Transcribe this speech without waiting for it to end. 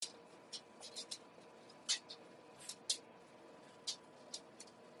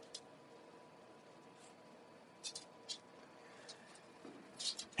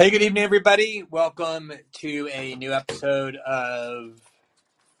Hey, good evening, everybody. Welcome to a new episode of,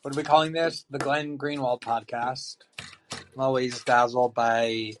 what are we calling this? The Glenn Greenwald Podcast. I'm always dazzled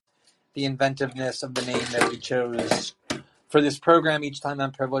by the inventiveness of the name that we chose for this program each time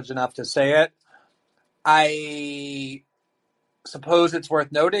I'm privileged enough to say it. I suppose it's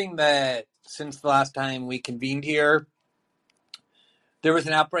worth noting that since the last time we convened here, there was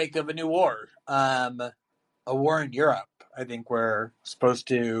an outbreak of a new war, a war in Europe. I think we're supposed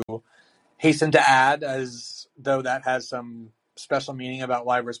to hasten to add, as though that has some special meaning about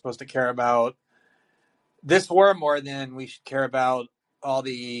why we're supposed to care about this war more than we should care about all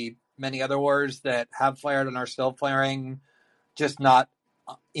the many other wars that have flared and are still flaring, just not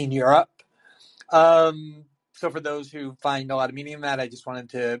in Europe. So for those who find a lot of meaning in that, I just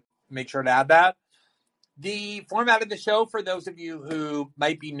wanted to make sure to add that. The format of the show, for those of you who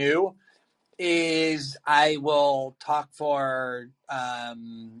might be new, is I will talk for a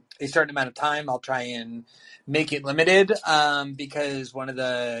certain amount of time. I'll try and make it limited because one of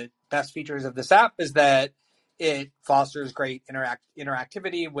the best features of this app is that it fosters great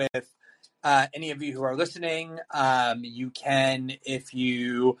interactivity with any of you who are listening. You can, if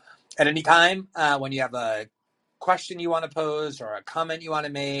you, at any time, when you have a question you want to pose or a comment you want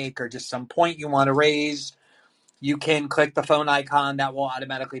to make or just some point you want to raise, you can click the phone icon that will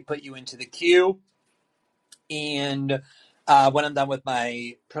automatically put you into the queue. And when I'm done with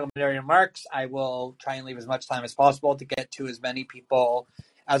my preliminary remarks, I will try and leave as much time as possible to get to as many people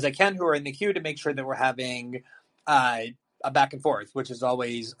as I can who are in the queue to make sure that we're having a back and forth, which is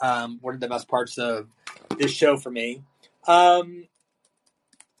always one of the best parts of this show for me.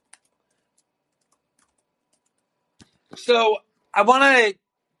 So I want to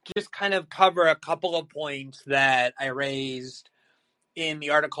just kind of cover a couple of points that I raised in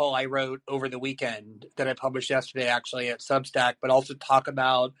the article I wrote over the weekend that I published yesterday, actually, at Substack, but also talk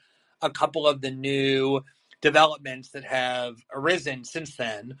about a couple of the new developments that have arisen since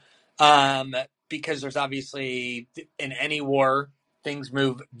then. Because there's obviously, in any war, things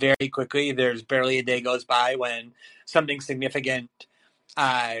move very quickly. There's barely a day goes by when something significant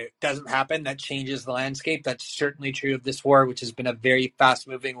doesn't happen that changes the landscape. That's certainly true of this war, which has been a very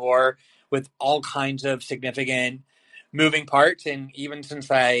fast-moving war with all kinds of significant moving parts. And even since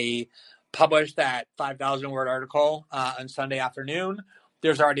I published that 5,000-word article on Sunday afternoon,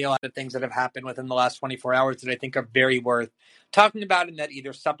 there's already a lot of things that have happened within the last 24 hours that I think are very worth talking about and that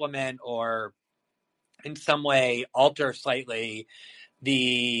either supplement or in some way alter slightly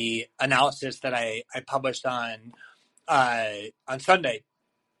the analysis that I published on Sunday.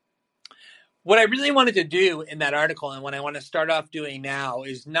 What I really wanted to do in that article, and what I want to start off doing now,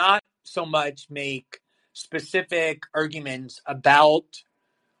 is not so much make specific arguments about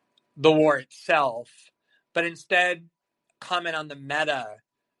the war itself, but instead comment on the meta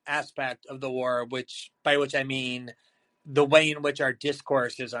aspect of the war, by which I mean the way in which our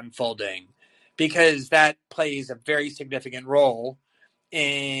discourse is unfolding, because that plays a very significant role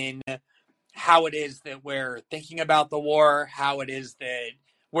in how it is that we're thinking about the war, how it is that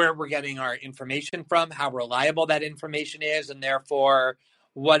where we're getting our information from, how reliable that information is, and therefore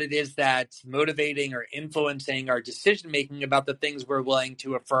what it is that's motivating or influencing our decision making about the things we're willing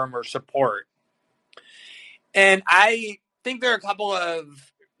to affirm or support. And I think there are a couple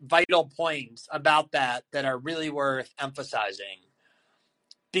of vital points about that are really worth emphasizing,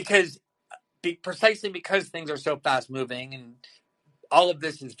 because precisely because things are so fast moving and all of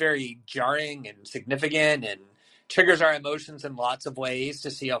this is very jarring and significant and triggers our emotions in lots of ways,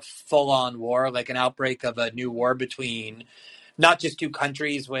 to see a full-on war, like an outbreak of a new war between not just two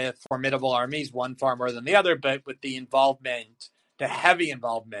countries with formidable armies, one far more than the other, but with the heavy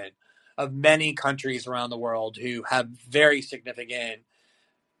involvement of many countries around the world who have very significant,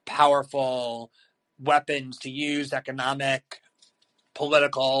 powerful weapons to use, economic,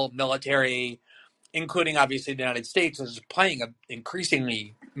 political, military, including obviously the United States, is playing an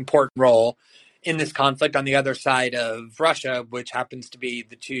increasingly important role in this conflict on the other side of Russia, which happens to be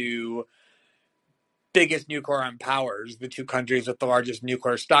the two biggest nuclear armed powers, the two countries with the largest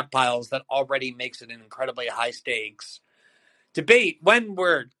nuclear stockpiles. That already makes it an incredibly high stakes debate. When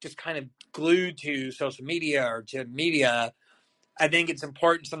we're just kind of glued to social media or to media, I think it's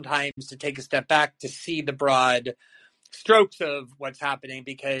important sometimes to take a step back to see the broad strokes of what's happening,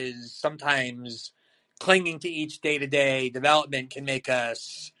 because sometimes clinging to each day-to-day development can make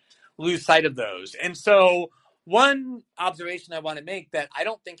us lose sight of those. And so one observation I want to make that I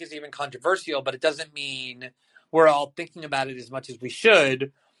don't think is even controversial, but it doesn't mean we're all thinking about it as much as we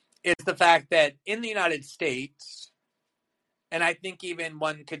should, is the fact that in the United States, and I think even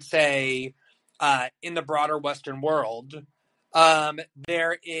one could say in the broader Western world,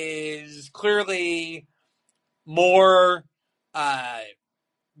 There is clearly more uh,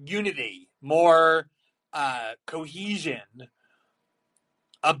 unity, more cohesion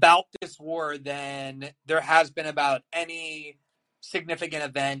about this war than there has been about any significant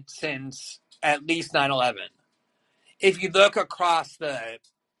event since at least 9/11. If you look across the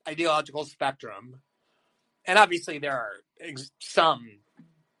ideological spectrum, and obviously there are some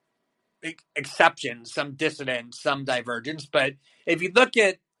exceptions, some dissidence, some divergence, but if you look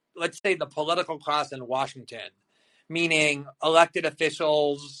at, let's say, the political class in Washington, meaning elected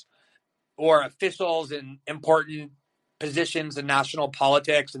officials or officials in important positions in national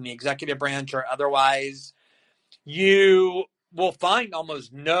politics in the executive branch or otherwise, you will find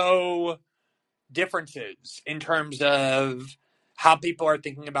almost no differences in terms of how people are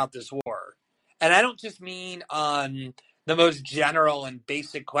thinking about this war. And I don't just mean on the most general and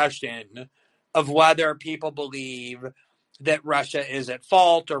basic question of whether people believe that Russia is at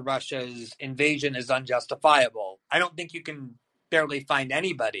fault or Russia's invasion is unjustifiable. I don't think you can barely find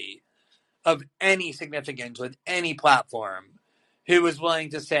anybody of any significance with any platform who is willing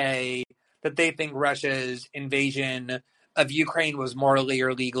to say that they think Russia's invasion of Ukraine was morally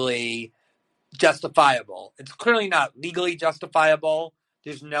or legally justifiable. It's clearly not legally justifiable.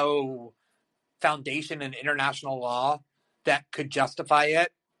 There's no foundation in international law that could justify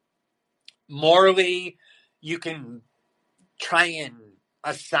it. Morally, you can try and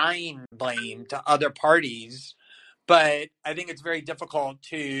assign blame to other parties, but I think it's very difficult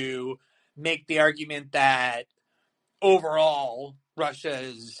to make the argument that overall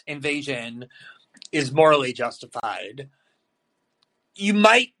Russia's invasion is morally justified. You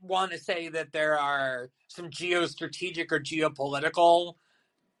might want to say that there are some geostrategic or geopolitical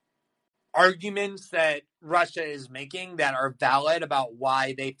arguments that Russia is making that are valid about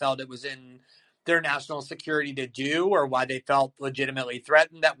why they felt it was in their national security to do, or why they felt legitimately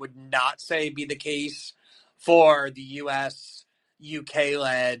threatened. That would not, say, be the case for the US UK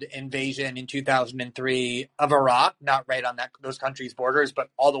led invasion in 2003 of Iraq, not right on those countries' borders, but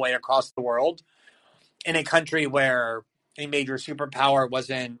all the way across the world, in a country where a major superpower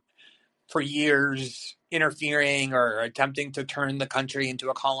wasn't for years interfering or attempting to turn the country into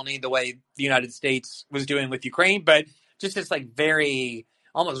a colony the way the United States was doing with Ukraine, but just this like very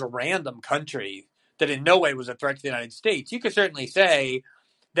almost random country that in no way was a threat to the United States. You could certainly say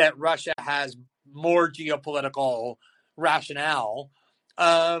that Russia has more geopolitical rationale.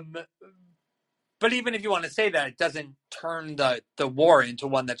 But even if you want to say that, it doesn't turn the war into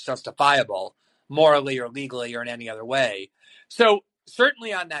one that's justifiable morally or legally or in any other way. So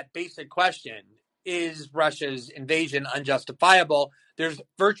certainly on that basic question, is Russia's invasion unjustifiable? There's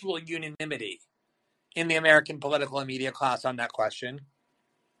virtual unanimity in the American political and media class on that question,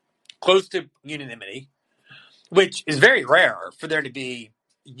 close to unanimity, which is very rare for there to be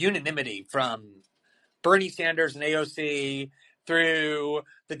unanimity from Bernie Sanders and AOC through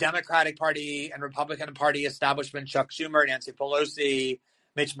the Democratic Party and Republican Party establishment, Chuck Schumer, Nancy Pelosi,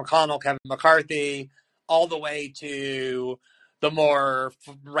 Mitch McConnell, Kevin McCarthy, all the way to the more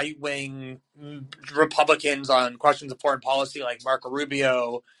right-wing Republicans on questions of foreign policy like Marco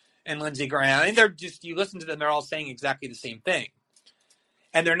Rubio and Lindsey Graham. I mean, they're just, you listen to them, they're all saying exactly the same thing.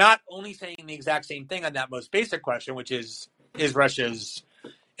 And they're not only saying the exact same thing on that most basic question, which is Russia's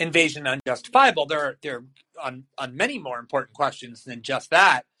invasion unjustifiable? They're on many more important questions than just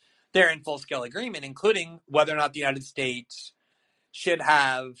that. They're in full-scale agreement, including whether or not the United States should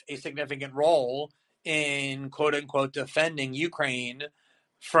have a significant role in quote-unquote defending Ukraine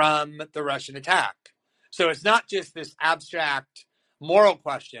from the Russian attack. So it's not just this abstract moral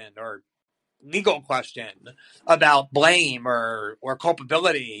question or legal question about blame or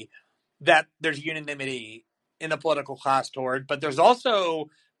culpability that there's unanimity in the political class toward, but there's also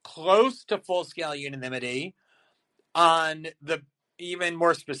close to full-scale unanimity on the even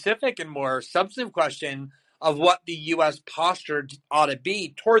more specific and more substantive question of what the U.S. posture ought to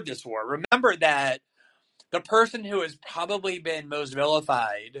be toward this war. Remember that the person who has probably been most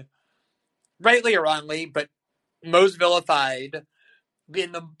vilified, rightly or wrongly, but most vilified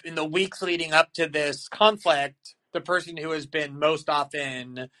in the weeks leading up to this conflict, the person who has been most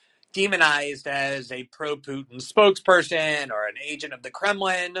often demonized as a pro-Putin spokesperson or an agent of the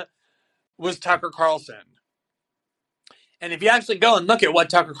Kremlin was Tucker Carlson. And if you actually go and look at what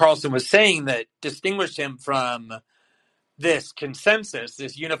Tucker Carlson was saying that distinguished him from this consensus,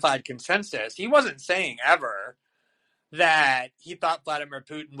 this unified consensus, he wasn't saying ever that he thought Vladimir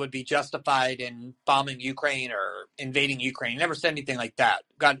Putin would be justified in bombing Ukraine or invading Ukraine. He never said anything like that,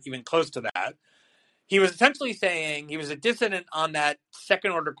 got even close to that. He was essentially saying he was a dissident on that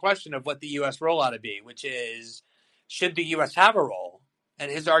second order question of what the U.S. role ought to be, which is, should the U.S. have a role? And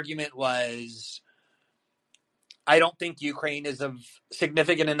his argument was, I don't think Ukraine is of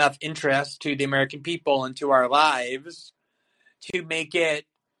significant enough interest to the American people and to our lives to make it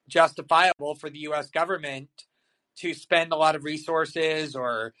justifiable for the U.S. government to spend a lot of resources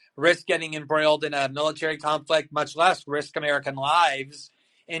or risk getting embroiled in a military conflict, much less risk American lives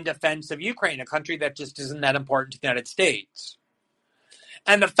in defense of Ukraine, a country that just isn't that important to the United States.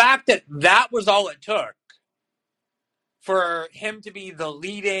 And the fact that that was all it took for him to be the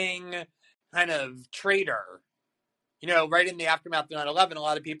leading kind of traitor, right in the aftermath of 9/11, a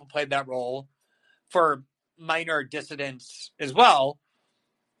lot of people played that role for minor dissidents as well.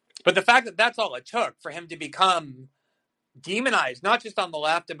 But the fact that that's all it took for him to become demonized, not just on the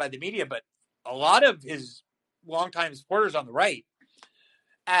left and by the media, but a lot of his longtime supporters on the right,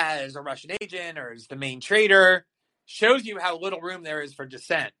 as a Russian agent or as the main traitor, shows you how little room there is for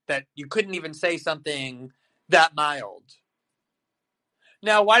dissent, that you couldn't even say something that mild.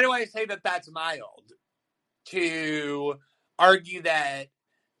 Now, why do I say that that's mild? To argue that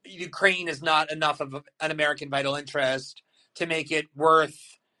Ukraine is not enough of an American vital interest to make it worth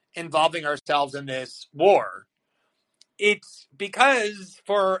involving ourselves in this war. It's because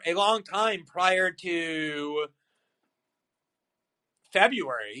for a long time prior to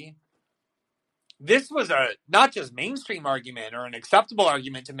February, this was a not just mainstream argument or an acceptable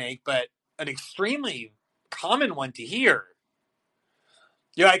argument to make, but an extremely common one to hear.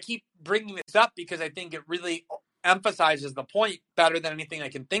 I keep bringing this up because I think it really emphasizes the point better than anything I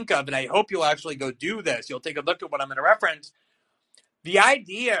can think of, and I hope you'll actually go do this. You'll take a look at what I'm going to reference. The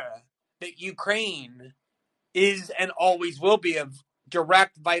idea that Ukraine is and always will be of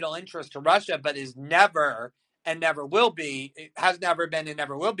direct vital interest to Russia, but is never and never will be, it has never been and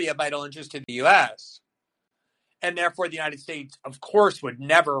never will be a vital interest to the U.S. And therefore, the United States, of course, would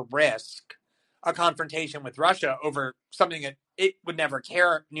never risk a confrontation with Russia over something that it would never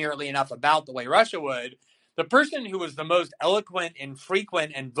care nearly enough about the way Russia would. The person who was the most eloquent and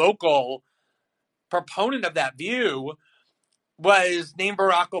frequent and vocal proponent of that view was named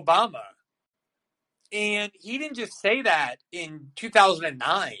Barack Obama. And he didn't just say that in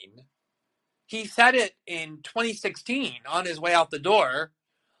 2009. He said it in 2016 on his way out the door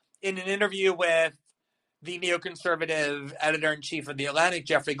in an interview with the neoconservative editor-in-chief of The Atlantic,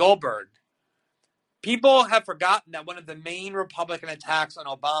 Jeffrey Goldberg. People have forgotten that one of the main Republican attacks on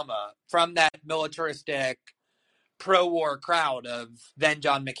Obama from that militaristic pro-war crowd of then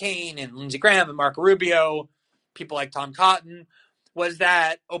John McCain and Lindsey Graham and Marco Rubio, people like Tom Cotton, was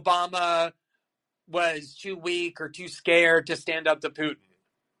that Obama was too weak or too scared to stand up to Putin,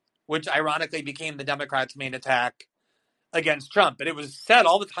 which ironically became the Democrats' main attack against Trump. But it was said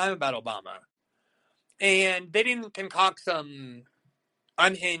all the time about Obama. And they didn't concoct some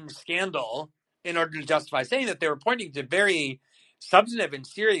unhinged scandal in order to justify saying that. They were pointing to very substantive and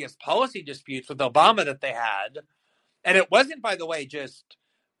serious policy disputes with Obama that they had. And it wasn't, by the way, just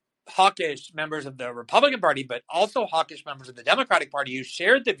hawkish members of the Republican Party, but also hawkish members of the Democratic Party who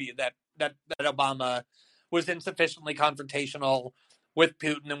shared the view that Obama was insufficiently confrontational with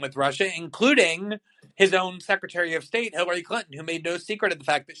Putin and with Russia, including his own Secretary of State, Hillary Clinton, who made no secret of the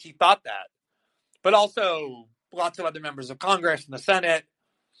fact that she thought that, but also lots of other members of Congress and the Senate.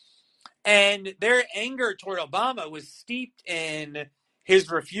 And their anger toward Obama was steeped in his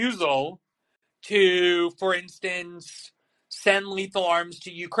refusal to, for instance, send lethal arms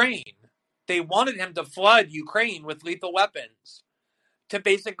to Ukraine. They wanted him to flood Ukraine with lethal weapons to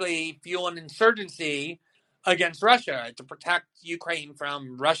basically fuel an insurgency against Russia, to protect Ukraine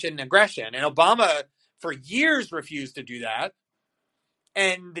from Russian aggression. And Obama, for years, refused to do that.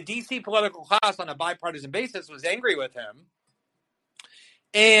 And the DC political class, on a bipartisan basis, was angry with him.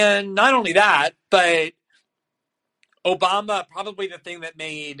 And not only that, but Obama, probably the thing that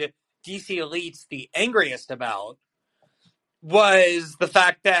made DC elites the angriest about was the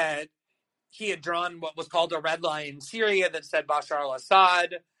fact that he had drawn what was called a red line in Syria that said Bashar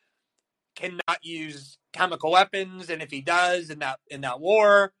al-Assad cannot use chemical weapons, and if he does in that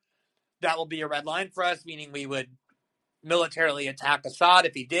war, that will be a red line for us, meaning we would militarily attack Assad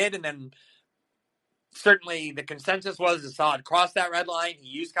if he did. And then certainly the consensus was Assad crossed that red line, he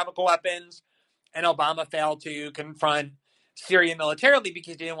used chemical weapons, and Obama failed to confront Syria militarily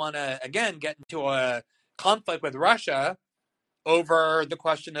because he didn't want to, again, get into a conflict with Russia over the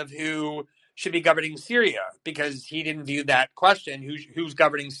question of who should be governing Syria, because he didn't view that question, who's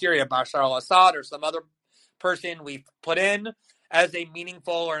governing Syria, Bashar al-Assad or some other person we've put in, as a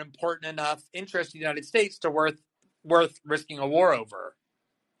meaningful or important enough interest in the United States to worth risking a war over.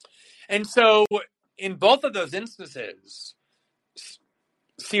 And so in both of those instances,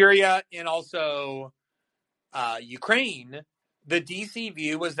 Syria and also Ukraine, the DC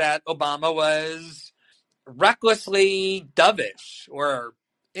view was that Obama was recklessly dovish or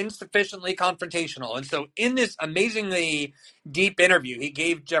insufficiently confrontational. And so in this amazingly deep interview, he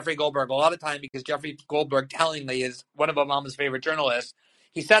gave Jeffrey Goldberg a lot of time because Jeffrey Goldberg, tellingly, is one of Obama's favorite journalists.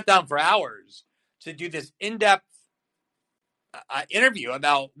 He sat down for hours to do this in-depth interview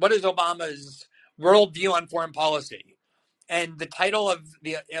about what is Obama's worldview on foreign policy. And the title of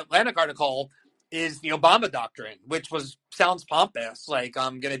the Atlantic article is the Obama Doctrine, which sounds pompous. Like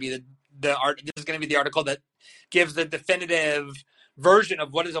I'm going to be this is going to be the article that gives the definitive version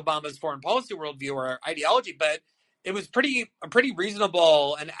of what is Obama's foreign policy worldview or ideology. But it was a pretty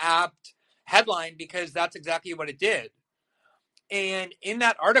reasonable and apt headline because that's exactly what it did. And in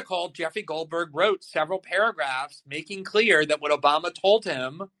that article, Jeffrey Goldberg wrote several paragraphs making clear that what Obama told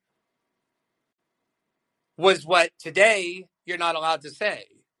him was what today you're not allowed to say.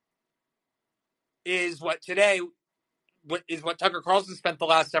 Is what Tucker Carlson spent the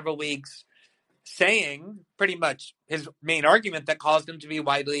last several weeks saying, pretty much his main argument that caused him to be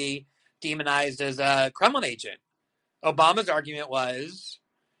widely demonized as a Kremlin agent. Obama's argument was,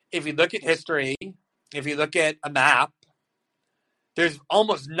 if you look at history, if you look at a map, there's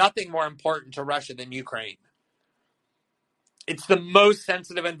almost nothing more important to Russia than Ukraine. It's the most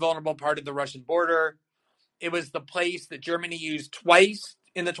sensitive and vulnerable part of the Russian border. It was the place that Germany used twice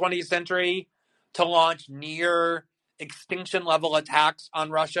in the 20th century to launch near extinction level attacks on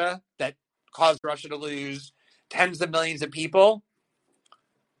Russia that caused Russia to lose tens of millions of people.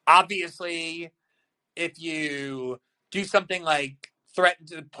 Obviously, if you do something like threaten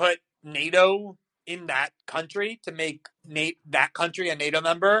to put NATO in that country to make that country a NATO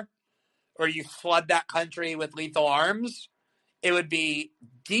member, or you flood that country with lethal arms, it would be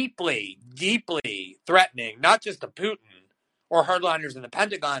deeply, deeply threatening, not just to Putin or hardliners in the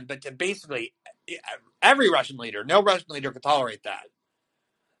Pentagon, but to basically every Russian leader. No Russian leader could tolerate that.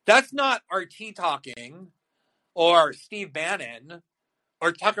 That's not RT talking or Steve Bannon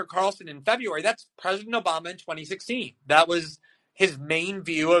or Tucker Carlson in February. That's President Obama in 2016. That was his main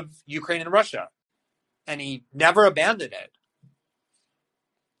view of Ukraine and Russia. And he never abandoned it.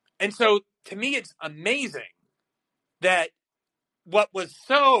 And so, to me, it's amazing that what was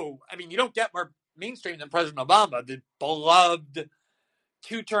you don't get more mainstream than President Obama, the beloved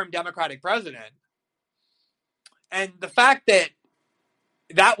two-term Democratic president. And the fact that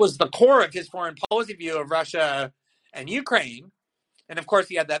that was the core of his foreign policy view of Russia and Ukraine. And of course,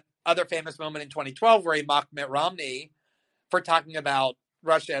 he had that other famous moment in 2012 where he mocked Mitt Romney for talking about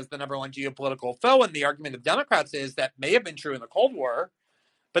Russia as the number one geopolitical foe. And the argument of Democrats is that may have been true in the Cold War,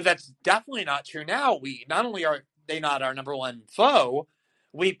 but that's definitely not true now. We not only are they not our number one foe,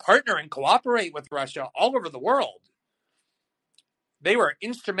 we partner and cooperate with Russia all over the world. They were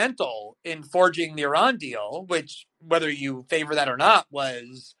instrumental in forging the Iran deal, which, whether you favor that or not,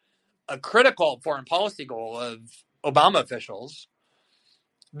 was a critical foreign policy goal of Obama officials.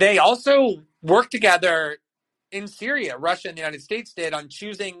 They also worked together in Syria. Russia and the United States did on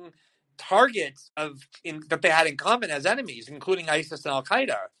choosing targets that they had in common as enemies, including ISIS and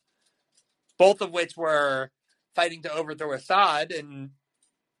Al-Qaeda, both of which were fighting to overthrow Assad, and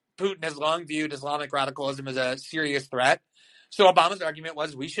Putin has long viewed Islamic radicalism as a serious threat. So Obama's argument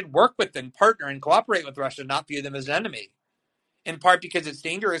was we should work with and partner and cooperate with Russia, not view them as an enemy. In part because it's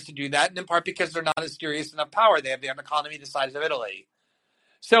dangerous to do that, and in part because they're not a serious enough power. They have an economy the size of Italy.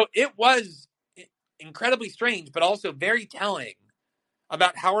 So it was incredibly strange, but also very telling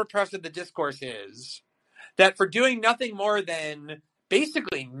about how repressive the discourse is, that for doing nothing more than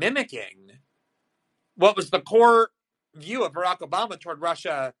basically mimicking what was the core view of Barack Obama toward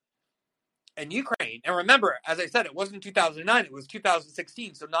Russia and Ukraine. And remember, as I said, it wasn't 2009, it was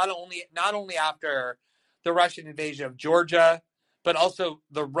 2016. So not only after the Russian invasion of Georgia, but also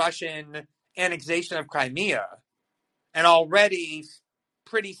the Russian annexation of Crimea, and already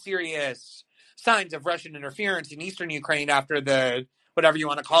pretty serious signs of Russian interference in eastern Ukraine after the, whatever you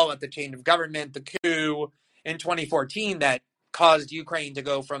want to call it, the change of government, the coup in 2014 that caused Ukraine to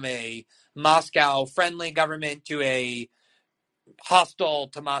go from a Moscow-friendly government to a hostile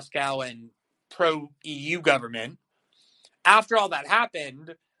to Moscow and pro-EU government. After all that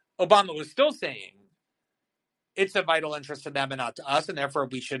happened, Obama was still saying it's a vital interest to them and not to us, and therefore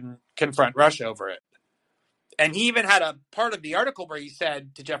we shouldn't confront Russia over it. And he even had a part of the article where he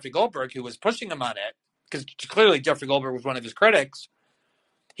said to Jeffrey Goldberg, who was pushing him on it, because clearly Jeffrey Goldberg was one of his critics,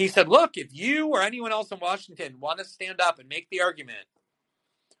 he said, look, if you or anyone else in Washington want to stand up and make the argument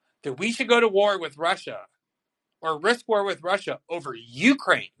that we should go to war with Russia or risk war with Russia over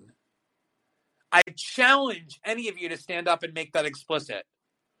Ukraine, I challenge any of you to stand up and make that explicit.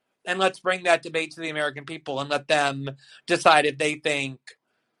 And let's bring that debate to the American people and let them decide if they think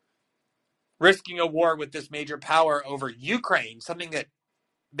risking a war with this major power over Ukraine, something that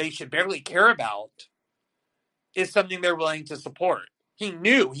they should barely care about, is something they're willing to support. He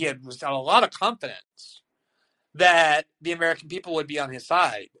knew he had a lot of confidence that the American people would be on his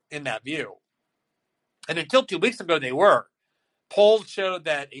side in that view. And until 2 weeks ago, they were. Polls showed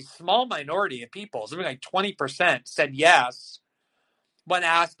that a small minority of people, something like 20%, said yes when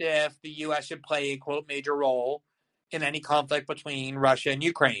asked if the U.S. should play a, quote, major role in any conflict between Russia and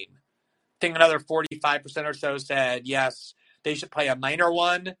Ukraine. I think another 45% or so said yes, they should play a minor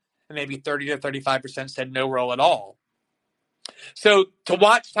one, and maybe 30 to 35% said no role at all. So to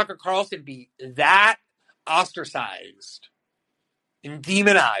watch Tucker Carlson be that ostracized and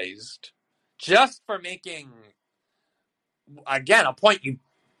demonized just for making, again, a point you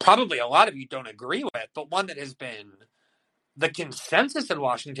probably a lot of you don't agree with, but one that has been the consensus in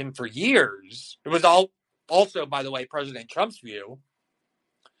Washington for years. It was also, by the way, President Trump's view.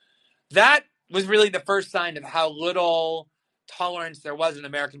 That was really the first sign of how little tolerance there was in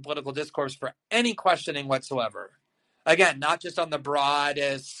American political discourse for any questioning whatsoever. Again, not just on the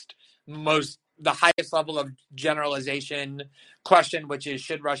broadest, the highest level of generalization question, which is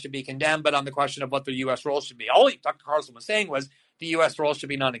should Russia be condemned, but on the question of what the U.S. role should be. All Dr. Carlson was saying was the U.S. role should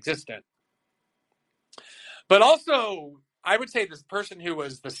be non-existent. But also, I would say this person who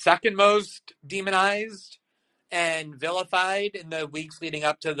was the second most demonized and vilified in the weeks leading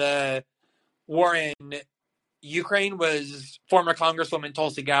up to the war in Ukraine was former Congresswoman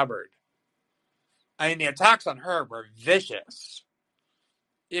Tulsi Gabbard. I mean, the attacks on her were vicious.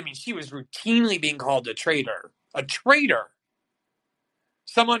 I mean, she was routinely being called a traitor. A traitor.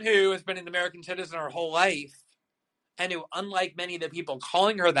 Someone who has been an American citizen her whole life and who, unlike many of the people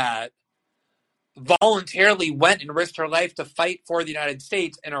calling her that, voluntarily went and risked her life to fight for the United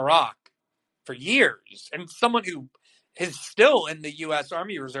States in Iraq for years. And someone who is still in the U.S.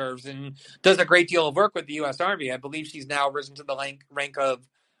 Army Reserves and does a great deal of work with the U.S. Army. I believe she's now risen to the rank of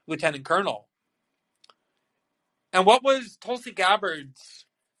lieutenant colonel. And what was Tulsi Gabbard's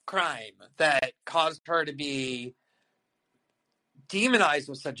crime that caused her to be demonized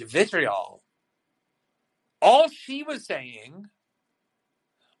with such vitriol? All she was saying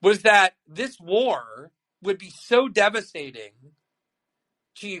was that this war would be so devastating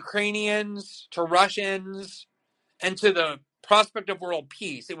to Ukrainians, to Russians, and to the prospect of world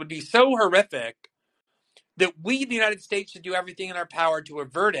peace. It would be so horrific that we, the United States, should do everything in our power to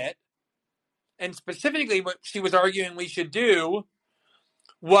avert it. And specifically, what she was arguing we should do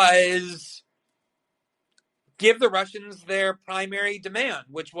was give the Russians their primary demand,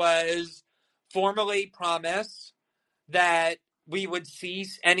 which was formally promise that we would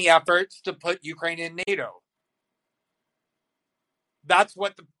cease any efforts to put Ukraine in NATO. That's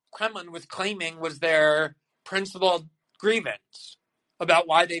what the Kremlin was claiming was their principal grievance about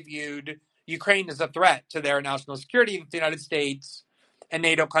why they viewed Ukraine as a threat to their national security. If the United States and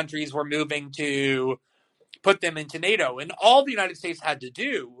NATO countries were moving to put them into NATO. And all the United States had to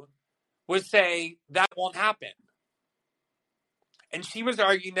do was say, that won't happen. And she was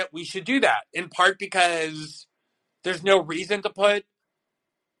arguing that we should do that, in part because there's no reason to put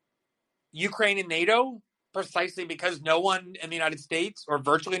Ukraine in NATO, precisely because no one in the United States, or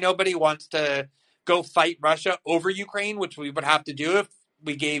virtually nobody, wants to go fight Russia over Ukraine, which we would have to do if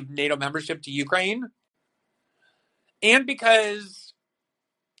we gave NATO membership to Ukraine. And because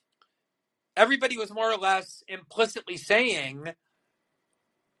everybody was more or less implicitly saying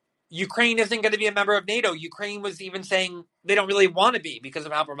Ukraine isn't going to be a member of NATO. Ukraine was even saying they don't really want to be because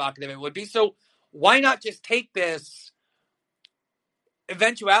of how provocative it would be. So why not just take this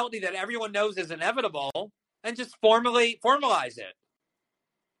eventuality that everyone knows is inevitable and just formalize it,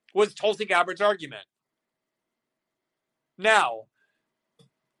 was Tulsi Gabbard's argument. Now,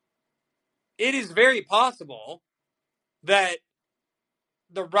 it is very possible that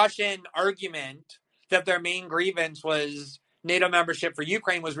the Russian argument that their main grievance was NATO membership for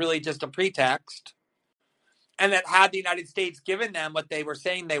Ukraine was really just a pretext, and that had the United States given them what they were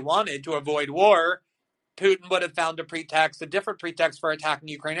saying they wanted to avoid war, Putin would have found a different pretext for attacking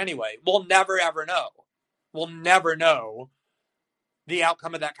Ukraine anyway. We'll never, ever know. We'll never know the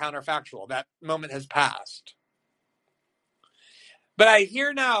outcome of that counterfactual. That moment has passed. But I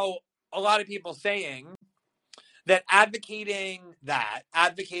hear now a lot of people saying that advocating that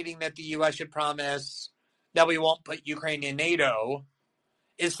the U.S. should promise that we won't put Ukraine in NATO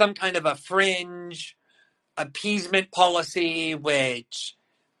is some kind of a fringe appeasement policy, which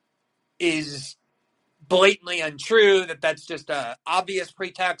is blatantly untrue, that's just an obvious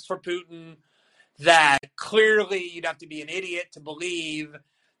pretext for Putin, that clearly you'd have to be an idiot to believe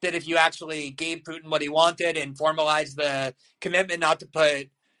that if you actually gave Putin what he wanted and formalized the commitment not to put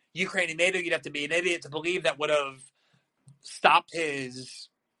Ukraine in NATO, you'd have to be an idiot to believe that would have stopped his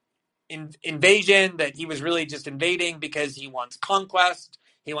invasion, that he was really just invading because he wants conquest.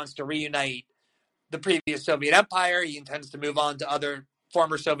 He wants to reunite the previous Soviet empire. He intends to move on to other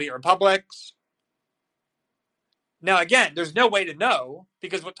former Soviet republics. Now, again, there's no way to know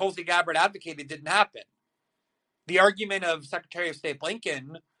because what Tulsi Gabbard advocated didn't happen. The argument of Secretary of State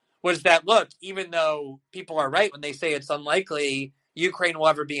Blinken was that, look, even though people are right when they say it's unlikely Ukraine will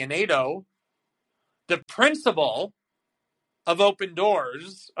ever be in NATO, the principle of open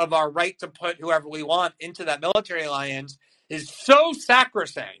doors, of our right to put whoever we want into that military alliance, is so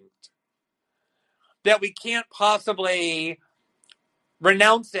sacrosanct that we can't possibly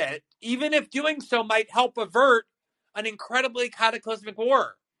renounce it, even if doing so might help avert an incredibly cataclysmic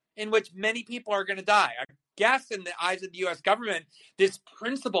war in which many people are going to die. I guess in the eyes of the U.S. government, this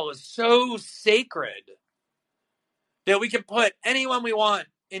principle is so sacred that we can put anyone we want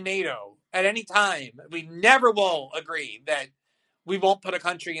in NATO at any time. We never will agree that we won't put a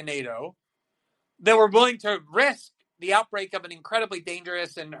country in NATO, that we're willing to risk the outbreak of an incredibly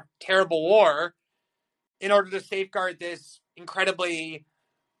dangerous and terrible war in order to safeguard this incredibly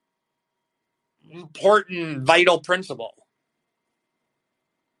important, vital principle.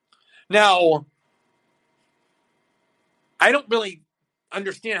 Now, I don't really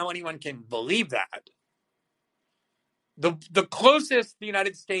understand how anyone can believe that. The closest the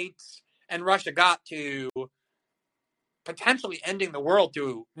United States and Russia got to potentially ending the world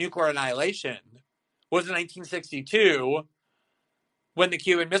through nuclear annihilation was in 1962 when the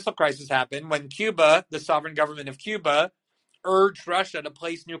Cuban Missile Crisis happened, when Cuba, the sovereign government of Cuba, urged Russia to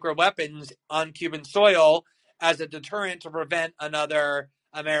place nuclear weapons on Cuban soil as a deterrent to prevent another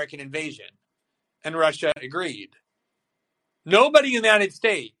American invasion. And Russia agreed. Nobody in the United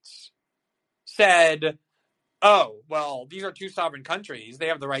States said, oh, well, these are two sovereign countries. They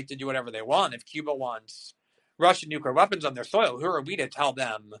have the right to do whatever they want. If Cuba wants Russian nuclear weapons on their soil, who are we to tell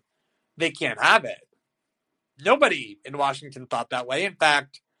them they can't have it? Nobody in Washington thought that way. In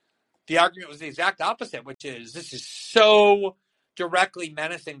fact, the argument was the exact opposite, which is this is so directly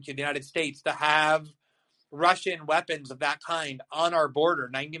menacing to the United States to have Russian weapons of that kind on our border,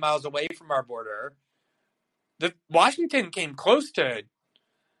 90 miles away from our border. Washington came close to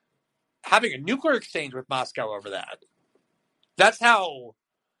having a nuclear exchange with Moscow over that. That's how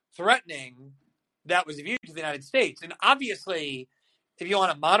threatening that was viewed to the United States. And obviously, if you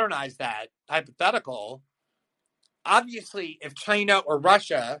want to modernize that hypothetical, obviously, if China or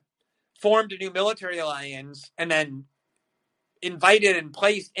Russia formed a new military alliance and then invited and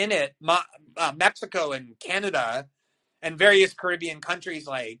placed in it Mexico and Canada and various Caribbean countries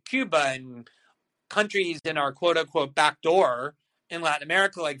like Cuba and countries in our quote-unquote back door in Latin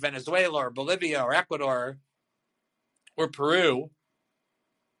America like Venezuela or Bolivia or Ecuador or Peru,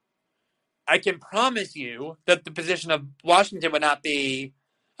 I can promise you that the position of Washington would not be,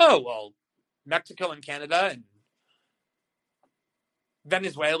 oh, well, Mexico and Canada and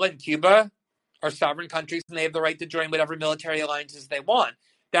Venezuela and Cuba are sovereign countries and they have the right to join whatever military alliances they want.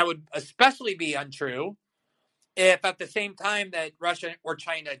 That would especially be untrue if at the same time that Russia or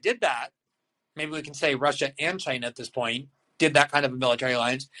China did that, maybe we can say Russia and China at this point, did that kind of a military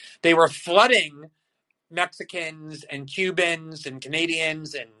alliance, they were flooding Mexicans and Cubans and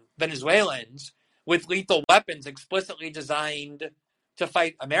Canadians and Venezuelans with lethal weapons explicitly designed to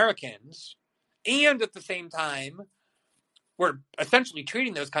fight Americans. And at the same time, we're essentially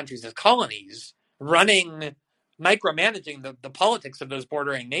treating those countries as colonies, micromanaging the politics of those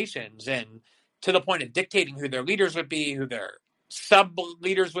bordering nations, and to the point of dictating who their leaders would be, who their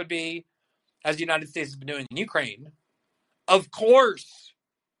sub-leaders would be, as the United States has been doing in Ukraine. Of course,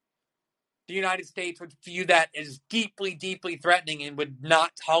 the United States would view that as deeply, deeply threatening and would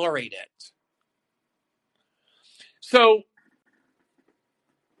not tolerate it. So,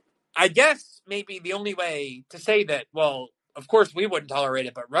 I guess maybe the only way to say that, well, of course we wouldn't tolerate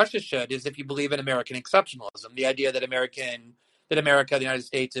it, but Russia should, is if you believe in American exceptionalism, the idea that America, the United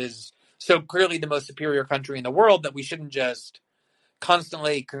States, is so clearly the most superior country in the world that we shouldn't just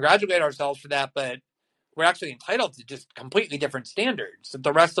constantly congratulate ourselves for that, but we're actually entitled to just completely different standards. That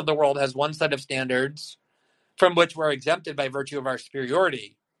the rest of the world has one set of standards from which we're exempted by virtue of our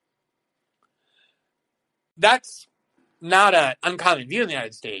superiority. That's not an uncommon view in the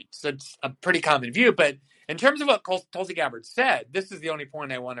United States. It's a pretty common view, but in terms of what Tulsi Gabbard said, this is the only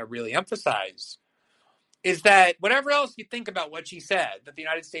point I want to really emphasize, is that whatever else you think about what she said, that the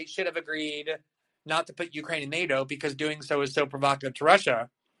United States should have agreed not to put Ukraine in NATO because doing so is so provocative to Russia,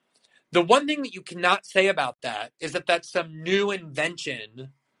 the one thing that you cannot say about that is that that's some new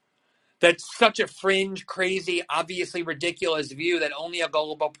invention That's such a fringe, crazy, obviously ridiculous view that only a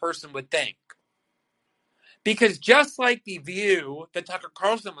gullible person would think. Because just like the view that Tucker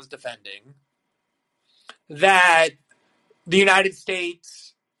Carlson was defending, that the United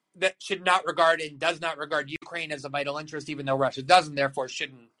States that should not regard and does not regard Ukraine as a vital interest, even though Russia does, and therefore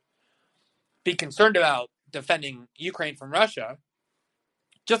shouldn't be concerned about defending Ukraine from Russia,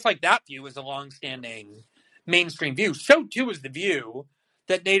 just like that view is a longstanding mainstream view, so too is the view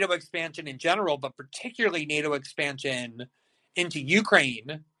that NATO expansion in general, but particularly NATO expansion into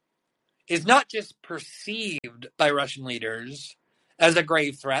Ukraine, is not just perceived by Russian leaders as a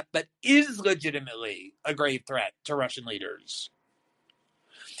grave threat, but is legitimately a grave threat to Russian leaders.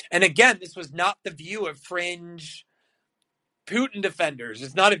 And again, this was not the view of fringe Putin defenders.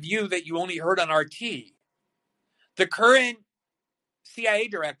 It's not a view that you only heard on RT. The current CIA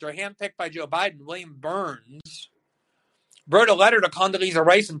director, handpicked by Joe Biden, William Burns, wrote a letter to Condoleezza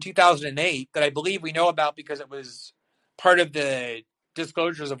Rice in 2008 that I believe we know about because it was part of the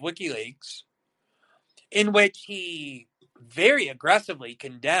disclosures of WikiLeaks, in which he very aggressively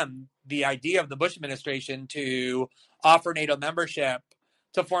condemned the idea of the Bush administration to offer NATO membership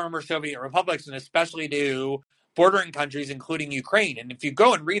to former Soviet republics, and especially to bordering countries, including Ukraine. And if you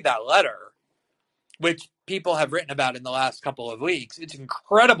go and read that letter, which people have written about in the last couple of weeks, it's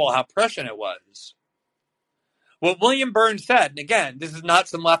incredible how prescient it was. What William Burns said, and again, this is not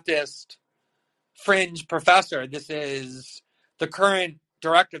some leftist fringe professor, this is the current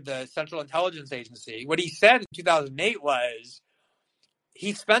director of the Central Intelligence Agency. What he said in 2008 was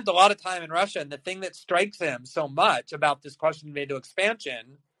he spent a lot of time in Russia, and the thing that strikes him so much about this question of NATO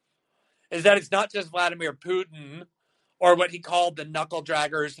expansion is that it's not just Vladimir Putin or what he called the knuckle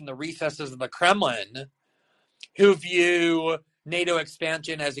draggers in the recesses of the Kremlin who view NATO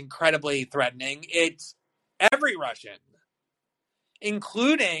expansion as incredibly threatening. It's every Russian,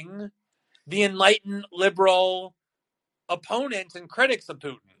 including the enlightened liberal opponents and critics of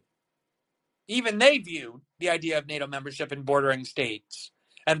Putin. Even they view the idea of NATO membership in bordering states,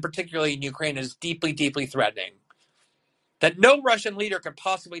 and particularly in Ukraine, as deeply, deeply threatening. That no Russian leader could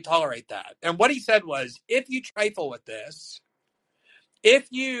possibly tolerate that. And what he said was, if you trifle with this, if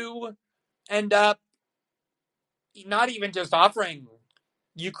you end up not even just offering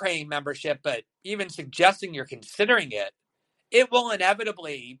Ukraine membership, but even suggesting you're considering it, it will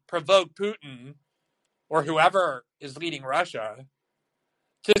inevitably provoke Putin or whoever is leading Russia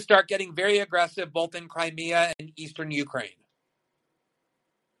to start getting very aggressive both in Crimea and eastern Ukraine.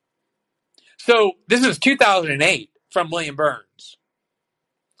 So this is 2008 from William Burns.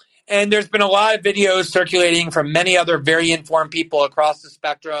 And there's been a lot of videos circulating from many other very informed people across the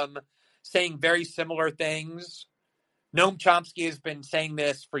spectrum saying very similar things. Noam Chomsky has been saying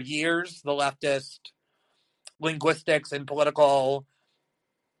this for years, the leftist linguistics and political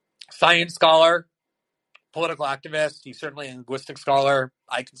science scholar, political activist. He's certainly a linguistic scholar.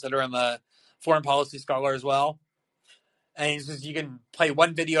 I consider him a foreign policy scholar as well. And he says you can play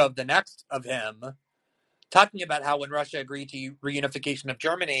one video of the next of him talking about how when Russia agreed to reunification of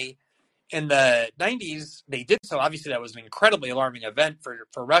Germany in the 90s, they did so. Obviously, that was an incredibly alarming event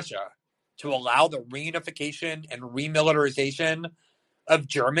for Russia to allow the reunification and remilitarization of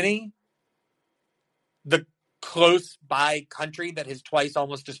Germany, the close by country that has twice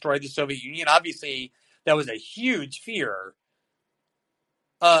almost destroyed the Soviet Union. Obviously, that was a huge fear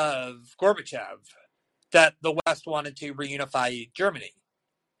of Gorbachev, that the West wanted to reunify Germany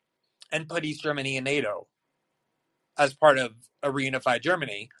and put East Germany in NATO as part of a reunified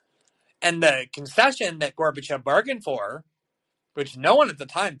Germany. And the concession that Gorbachev bargained for, which no one at the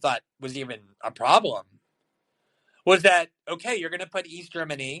time thought was even a problem, was that, okay, you're going to put East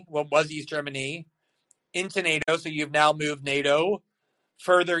Germany, what was East Germany, into NATO, so you've now moved NATO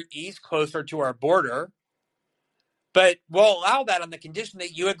further east, closer to our border. But we'll allow that on the condition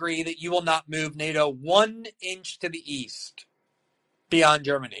that you agree that you will not move NATO 1 inch to the east beyond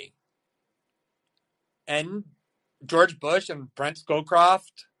Germany. And George Bush and Brent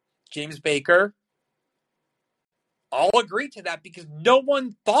Scowcroft, James Baker, all agreed to that because no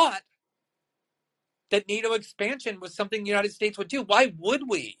one thought that NATO expansion was something the United States would do. Why would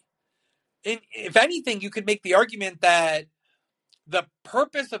we? And if anything, you could make the argument that the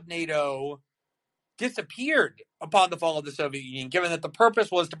purpose of NATO disappeared upon the fall of the Soviet Union, given that the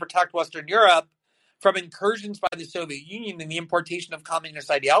purpose was to protect Western Europe from incursions by the Soviet Union and the importation of communist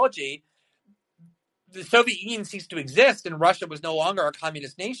ideology. The Soviet Union ceased to exist and Russia was no longer a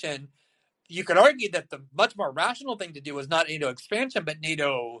communist nation. You could argue that the much more rational thing to do was not NATO expansion, but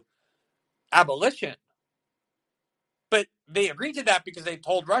NATO abolition. But they agreed to that because they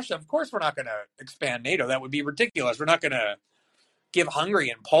told Russia, of course, we're not going to expand NATO. That would be ridiculous. We're not going to give Hungary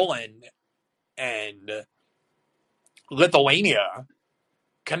and Poland and Lithuania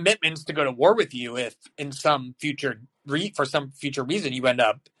commitments to go to war with you if in some future for some future reason you end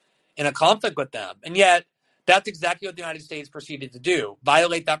up in a conflict with them. And yet that's exactly what the United States proceeded to do,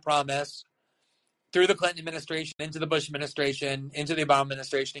 violate that promise through the Clinton administration, into the Bush administration, into the Obama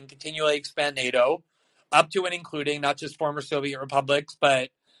administration, and continually expand NATO up to and including not just former Soviet republics, but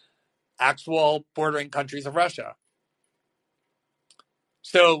actual bordering countries of Russia.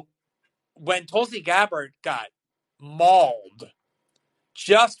 So when Tulsi Gabbard got mauled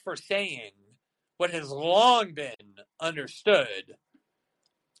just for saying what has long been understood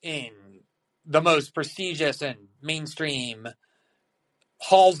in the most prestigious and mainstream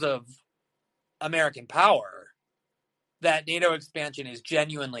halls of American power, that NATO expansion is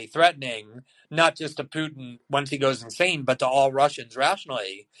genuinely threatening, not just to Putin once he goes insane, but to all Russians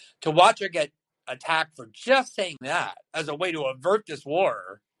rationally, to watch her get attacked for just saying that as a way to avert this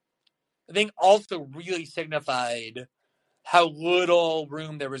war, I think also really signified how little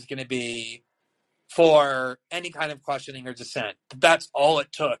room there was going to be for any kind of questioning or dissent. That's all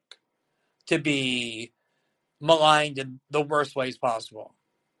it took to be maligned in the worst ways possible.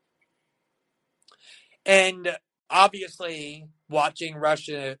 And obviously, watching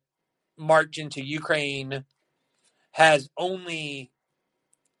Russia march into Ukraine has only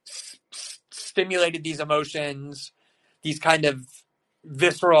stimulated these emotions, these kind of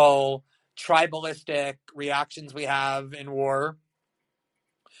visceral, tribalistic reactions we have in war.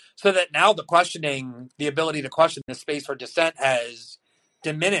 So that now the ability to question the space for dissent has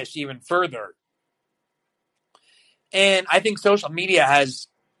diminished even further. And I think social media has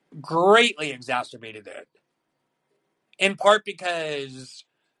greatly exacerbated it. In part because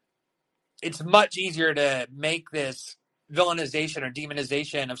it's much easier to make this villainization or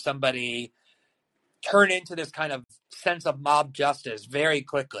demonization of somebody turn into this kind of sense of mob justice very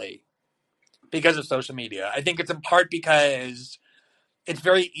quickly because of social media. I think it's in part because it's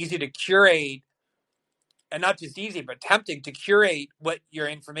very easy to curate, and not just easy, but tempting to curate what your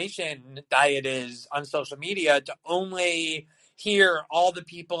information diet is on social media to only hear all the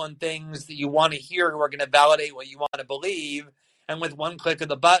people and things that you want to hear who are going to validate what you want to believe. And with one click of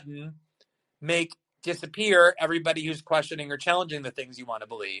the button, make disappear everybody who's questioning or challenging the things you want to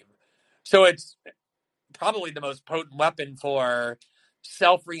believe. So it's probably the most potent weapon for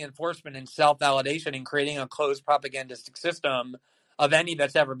self-reinforcement and self-validation in creating a closed propagandistic system of any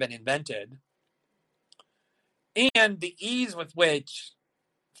that's ever been invented. And the ease with which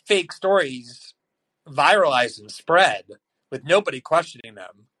fake stories viralize and spread with nobody questioning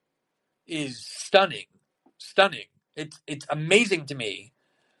them is stunning. Stunning. It's amazing to me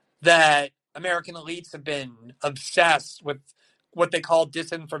that American elites have been obsessed with what they call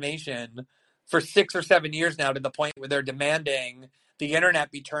disinformation for 6 or 7 years now, to the point where they're demanding the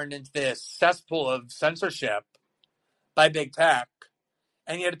internet be turned into this cesspool of censorship by big tech.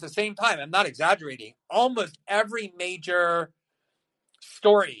 And yet at the same time, I'm not exaggerating, almost every major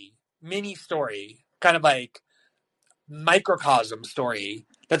story, mini story, kind of like microcosm story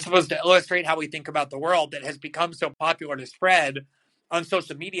that's supposed to illustrate how we think about the world, that has become so popular to spread on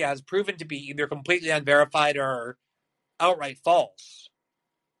social media, has proven to be either completely unverified or outright false.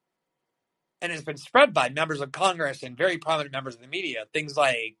 And has been spread by members of Congress and very prominent members of the media. Things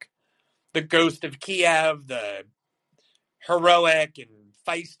like the ghost of Kiev, the heroic and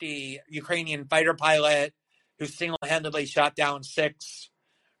feisty Ukrainian fighter pilot who single-handedly shot down 6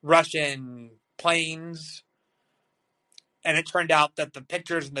 Russian planes. And it turned out that the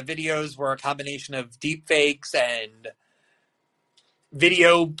pictures and the videos were a combination of deep fakes and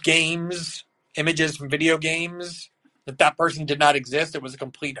video games, images from video games, that person did not exist. It was a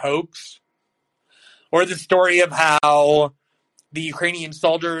complete hoax. Or the story of how the Ukrainian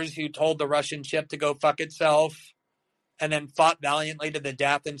soldiers who told the Russian ship to go fuck itself and then fought valiantly to the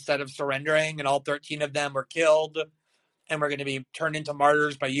death instead of surrendering, and all 13 of them were killed and were going to be turned into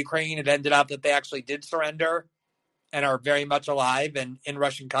martyrs by Ukraine. It ended up that they actually did surrender and are very much alive and in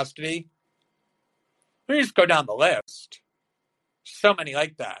Russian custody. Let me just go down the list. So many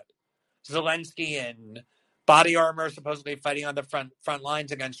like that. Zelensky in body armor, supposedly fighting on the front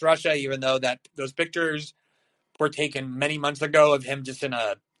lines against Russia, even though that those pictures were taken many months ago of him just in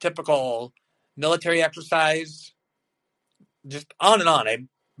a typical military exercise. Just on and on. I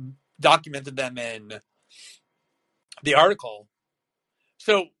documented them in the article.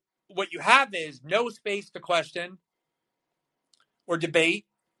 So what you have is no space to question or debate,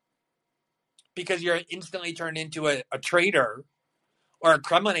 because you're instantly turned into a traitor or a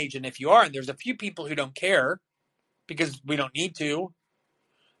Kremlin agent if you are. And there's a few people who don't care because we don't need to.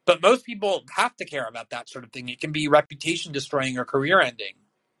 But most people have to care about that sort of thing. It can be reputation destroying or career ending.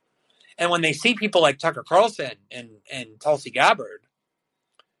 And when they see people like Tucker Carlson and Tulsi Gabbard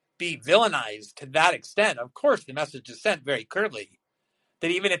be villainized to that extent, of course, the message is sent very clearly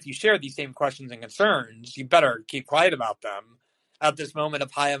that even if you share these same questions and concerns, you better keep quiet about them at this moment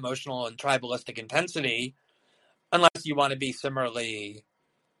of high emotional and tribalistic intensity, unless you want to be similarly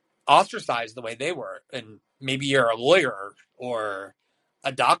ostracized the way they were. And maybe you're a lawyer or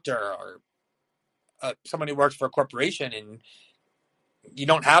a doctor or someone who works for a corporation and you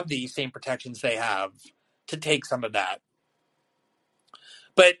don't have the same protections they have to take some of that.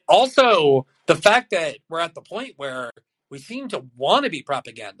 But also the fact that we're at the point where we seem to want to be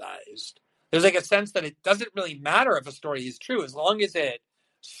propagandized. There's like a sense that it doesn't really matter if a story is true as long as it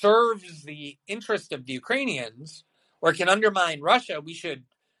serves the interest of the Ukrainians or can undermine Russia. We should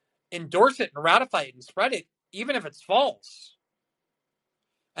endorse it and ratify it and spread it, even if it's false.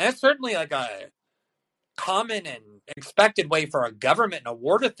 And that's certainly like a common and expected way for a government in a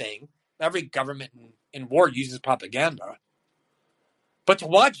war to think. Every government in war uses propaganda. But to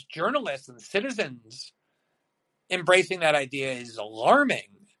watch journalists and citizens embracing that idea is alarming.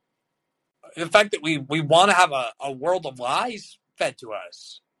 The fact that we want to have a world of lies fed to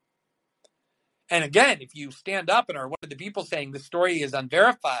us. And again, if you stand up and are one of the people saying the story is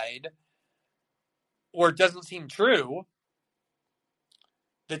unverified or doesn't seem true,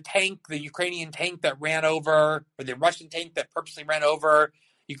 the Ukrainian tank that ran over, or the Russian tank that purposely ran over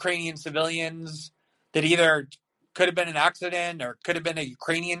Ukrainian civilians, that either could have been an accident or could have been a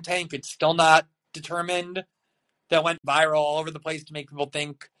Ukrainian tank, it's still not determined, that went viral all over the place to make people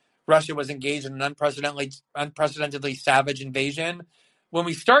think Russia was engaged in an unprecedentedly savage invasion. When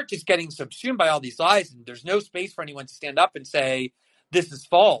we start just getting subsumed by all these lies and there's no space for anyone to stand up and say, this is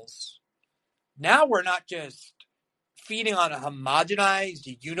false, now we're not just feeding on a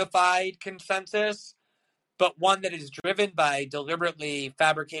homogenized, unified consensus, but one that is driven by deliberately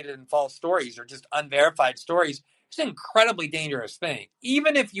fabricated and false stories or just unverified stories. It's an incredibly dangerous thing.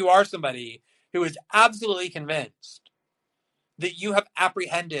 Even if you are somebody who is absolutely convinced that you have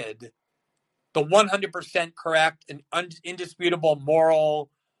apprehended the 100% correct and indisputable moral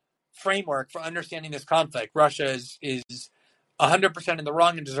framework for understanding this conflict. Russia is 100% in the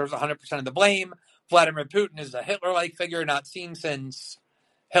wrong and deserves 100% of the blame. Vladimir Putin is a Hitler-like figure not seen since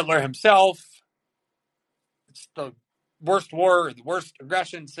Hitler himself. It's the worst war, the worst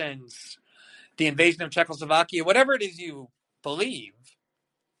aggression since the invasion of Czechoslovakia. Whatever it is you believe,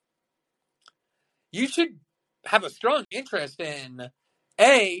 you should have a strong interest in,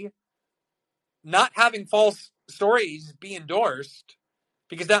 A, not having false stories be endorsed,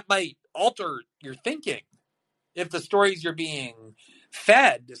 because that might alter your thinking. If the stories you're being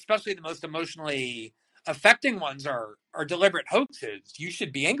fed, especially the most emotionally affecting ones, are deliberate hoaxes, you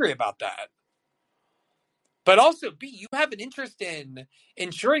should be angry about that. But also, B, you have an interest in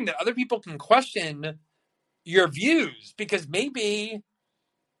ensuring that other people can question your views, because maybe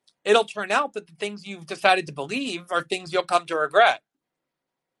it'll turn out that the things you've decided to believe are things you'll come to regret.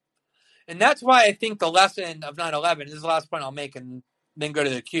 And that's why I think the lesson of 9/11, this is the last point I'll make and then go to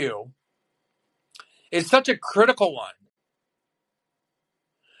the queue, is such a critical one.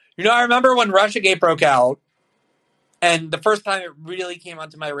 You know, I remember when Russiagate broke out, and the first time it really came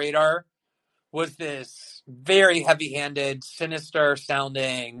onto my radar was this very heavy-handed,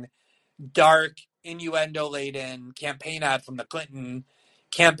 sinister-sounding, dark, innuendo-laden campaign ad from the Clinton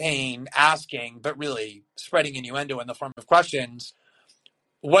campaign asking, but really spreading innuendo in the form of questions,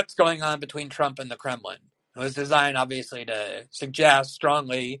 what's going on between Trump and the Kremlin. It was designed, obviously, to suggest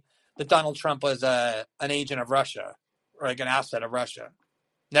strongly that Donald Trump was an agent of Russia, or like an asset of Russia.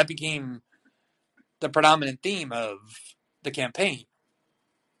 And that became the predominant theme of the campaign.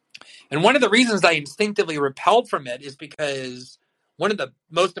 And one of the reasons I instinctively repelled from it is because one of the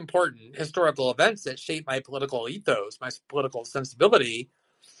most important historical events that shaped my political ethos, my political sensibility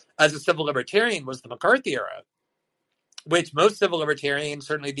as a civil libertarian, was the McCarthy era, which most civil libertarians,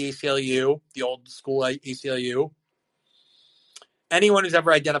 certainly the ACLU, the old school ACLU, anyone who's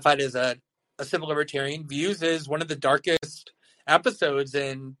ever identified as a civil libertarian, views as one of the darkest episodes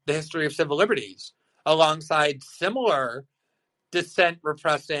in the history of civil liberties, alongside similar dissent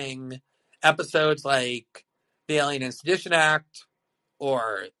repressing episodes like the Alien and Sedition Act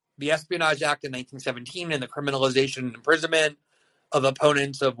or the Espionage Act in 1917 and the criminalization and imprisonment of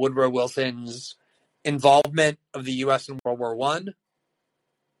opponents of Woodrow Wilson's involvement of the U.S. in World War I.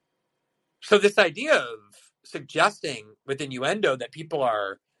 So this idea of suggesting with innuendo that people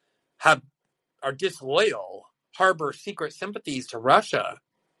are disloyal, harbor secret sympathies to Russia,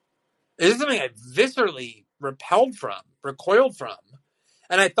 is something I viscerally recoiled from.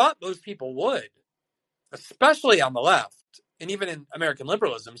 And I thought most people would, especially on the left, and even in American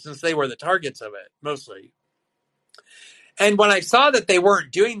liberalism, since they were the targets of it, mostly. And when I saw that they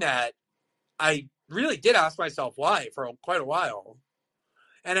weren't doing that, I really did ask myself why for quite a while.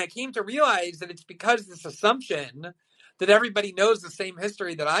 And I came to realize that it's because this assumption that everybody knows the same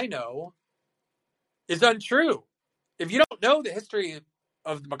history that I know is untrue. If you don't know the history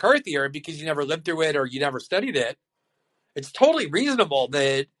of the McCarthy era because you never lived through it or you never studied it, it's totally reasonable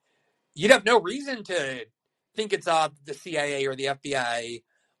that you'd have no reason to think it's the CIA or the FBI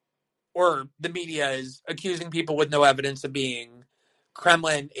or the media is accusing people with no evidence of being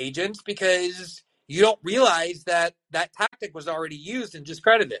Kremlin agents because you don't realize that that tactic was already used and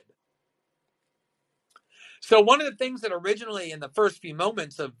discredited. So one of the things that originally in the first few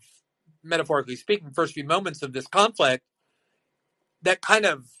moments of, metaphorically speaking, first few moments of this conflict that kind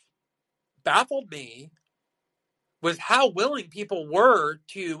of baffled me was how willing people were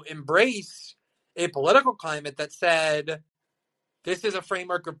to embrace a political climate that said this is a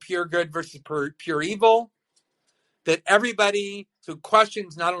framework of pure good versus pure evil, that everybody who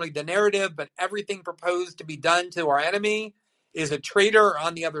questions not only the narrative, but everything proposed to be done to our enemy is a traitor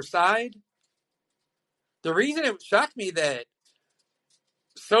on the other side. The reason it shocked me that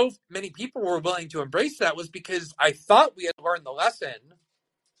so many people were willing to embrace that was because I thought we had learned the lesson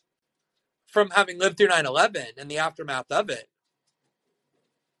from having lived through 9/11 and the aftermath of it,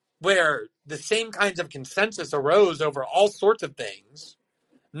 where the same kinds of consensus arose over all sorts of things.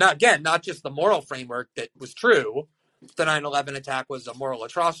 Not just the moral framework that was true. The 9/11 attack was a moral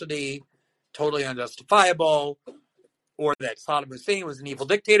atrocity, totally unjustifiable, or that Saddam Hussein was an evil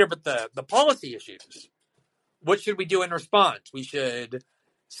dictator, but the policy issues. What should we do in response? We should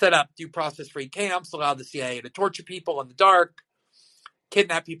set up due process-free camps, allow the CIA to torture people in the dark,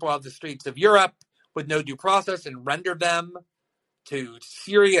 kidnap people out of the streets of Europe with no due process and render them to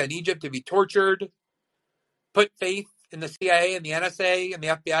Syria and Egypt to be tortured, put faith in the CIA and the NSA and the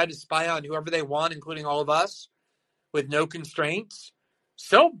FBI to spy on whoever they want, including all of us, with no constraints.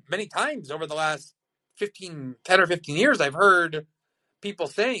 So many times over the last 10 or 15 years, I've heard people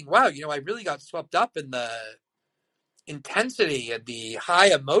saying, wow, I really got swept up in the intensity and the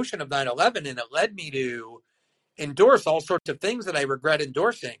high emotion of 9/11, and it led me to endorse all sorts of things that I regret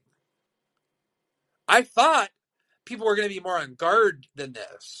endorsing. I thought people were going to be more on guard than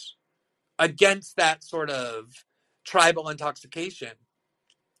this against that sort of tribal intoxication.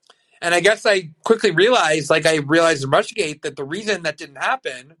 And I guess I quickly realized, like I realized in Russiagate, that the reason that didn't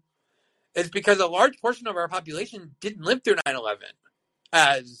happen is because a large portion of our population didn't live through 9/11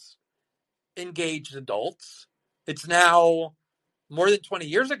 as engaged adults. It's now more than 20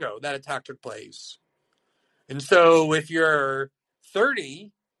 years ago that attack took place. And so if you're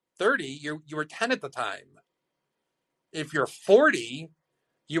 30, you were 10 at the time. If you're 40,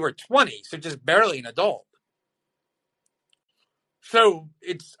 you were 20, so just barely an adult. So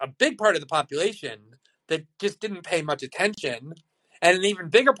it's a big part of the population that just didn't pay much attention, and an even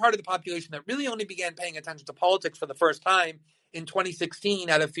bigger part of the population that really only began paying attention to politics for the first time in 2016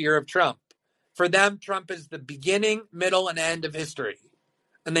 out of fear of Trump. For them, Trump is the beginning, middle, and end of history,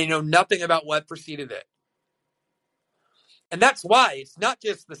 and they know nothing about what preceded it. And that's why it's not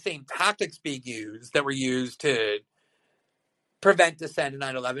just the same tactics being used that were used to prevent dissent in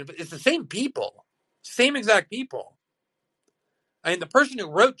 9/11, but it's the same people, same exact people. I mean, the person who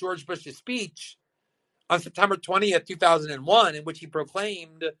wrote George Bush's speech on September 20th, 2001, in which he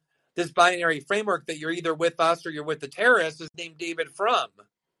proclaimed this binary framework that you're either with us or you're with the terrorists, is named David Frum.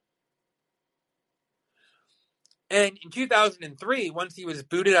 And in 2003, once he was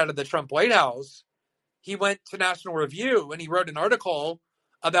booted out of the Trump White House, he went to National Review and he wrote an article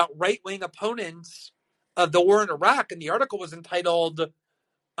about right-wing opponents of the war in Iraq. And the article was entitled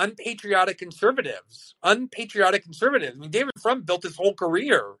Unpatriotic Conservatives. Unpatriotic Conservatives. I mean, David Frum built his whole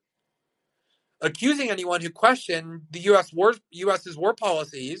career accusing anyone who questioned the U.S.'s war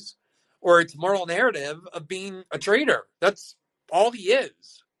policies or its moral narrative of being a traitor. That's all he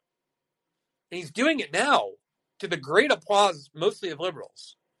is. And he's doing it now to the great applause, mostly of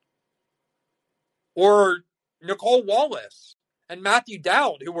liberals. Or Nicole Wallace and Matthew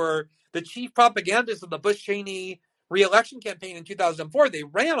Dowd, who were the chief propagandists of the Bush-Cheney re-election campaign in 2004. They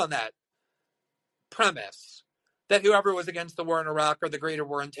ran on that premise that whoever was against the war in Iraq or the greater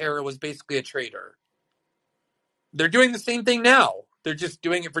war on terror was basically a traitor. They're doing the same thing now. They're just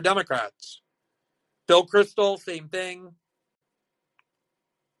doing it for Democrats. Bill Kristol, same thing.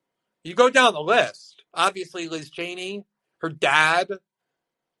 You go down the list. Obviously, Liz Cheney, her dad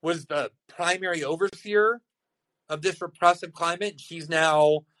was the primary overseer of this repressive climate. She's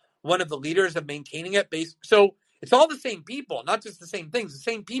now one of the leaders of maintaining it. So It's all the same people, not just the same things, the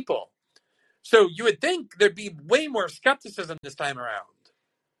same people. So you would think there'd be way more skepticism this time around,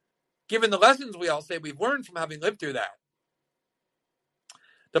 given the lessons we all say we've learned from having lived through that.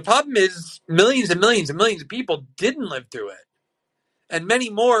 The problem is millions and millions and millions of people didn't live through it. And many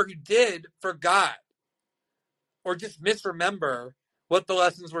more who did forgot or just misremember what the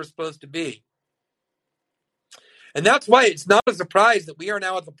lessons were supposed to be. And that's why it's not a surprise that we are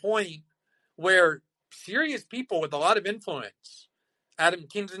now at the point where serious people with a lot of influence, Adam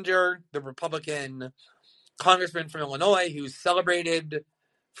Kinzinger, the Republican congressman from Illinois, who's celebrated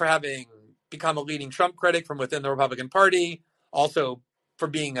for having become a leading Trump critic from within the Republican Party, also for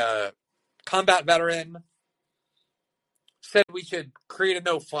being a combat veteran, said we should create a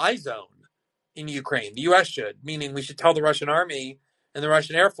no-fly zone in Ukraine. The U.S. should, meaning we should tell the Russian army and the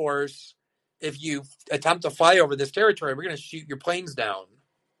Russian Air Force, if you attempt to fly over this territory, we're going to shoot your planes down,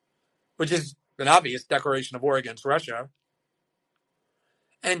 which is an obvious declaration of war against Russia.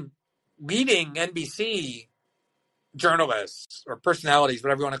 And leading NBC journalists or personalities,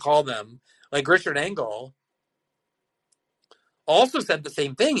 whatever you want to call them, like Richard Engel, also said the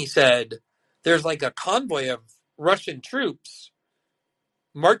same thing. He said there's like a convoy of Russian troops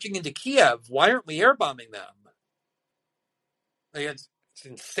marching into Kiev. Why aren't we airbombing them? Like it's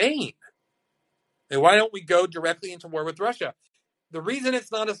insane. And why don't we go directly into war with Russia? The reason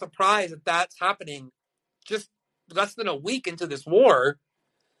it's not a surprise that that's happening just less than a week into this war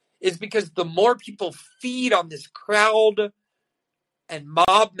is because the more people feed on this crowd and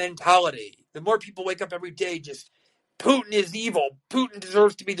mob mentality, the more people wake up every day just, Putin is evil. Putin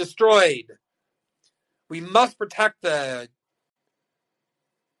deserves to be destroyed. We must protect the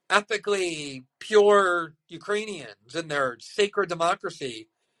ethically pure Ukrainians and their sacred democracy.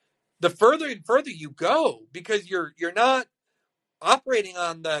 The further and further you go, because you're not operating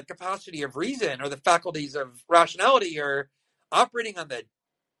on the capacity of reason or the faculties of rationality, you're operating on the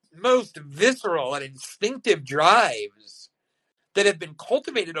most visceral and instinctive drives that have been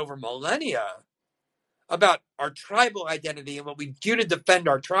cultivated over millennia about our tribal identity and what we do to defend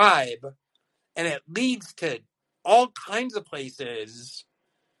our tribe. And it leads to all kinds of places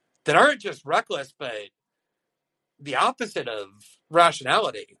that aren't just reckless, but the opposite of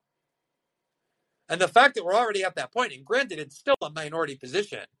rationality. And the fact that we're already at that point, and granted, it's still a minority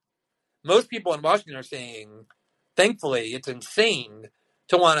position. Most people in Washington are saying, thankfully, it's insane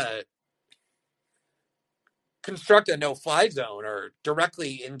to want to construct a no-fly zone or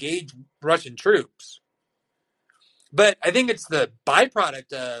directly engage Russian troops. But I think it's the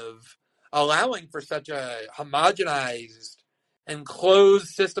byproduct of allowing for such a homogenized and closed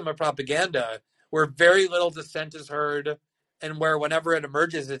system of propaganda where very little dissent is heard and where whenever it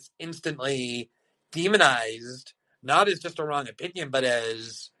emerges, it's instantly demonized, not as just a wrong opinion, but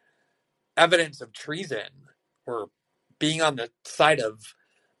as evidence of treason or being on the side of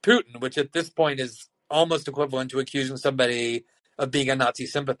Putin, which at this point is almost equivalent to accusing somebody of being a Nazi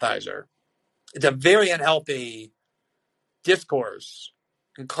sympathizer. It's a very unhealthy discourse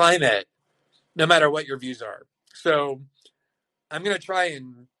and climate, no matter what your views are. So I'm going to try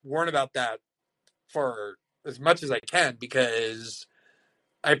and warn about that for as much as I can, because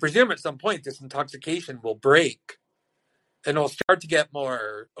I presume at some point this intoxication will break and we'll start to get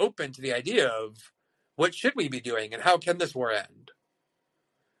more open to the idea of what should we be doing and how can this war end.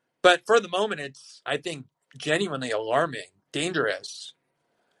 But for the moment, it's, I think, genuinely alarming, dangerous,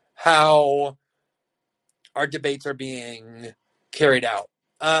 how our debates are being carried out.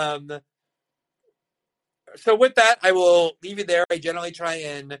 So with that, I will leave you there. I generally try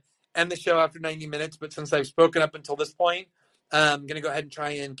and end the show after 90 minutes, but since I've spoken up until this point, I'm going to go ahead and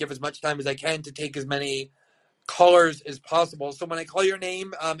try and give as much time as I can to take as many callers as possible. So when I call your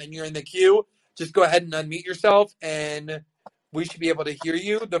name and you're in the queue, just go ahead and unmute yourself, and we should be able to hear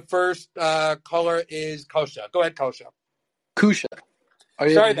you. The first caller is Kosha. Go ahead, Kosha. Kusha, are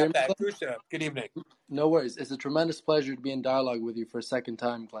you Sorry able to hear about me? that. Kusha, good evening. No worries. It's a tremendous pleasure to be in dialogue with you for a second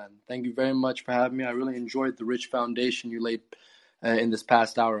time, Glenn. Thank you very much for having me. I really enjoyed the rich foundation you laid in this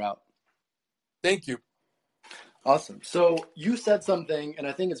past hour out. Thank you. Awesome. So you said something, and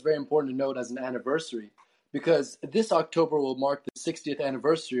I think it's very important to note as an anniversary, because this October will mark the 60th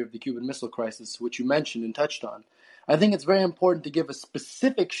anniversary of the Cuban Missile Crisis, which you mentioned and touched on. I think it's very important to give a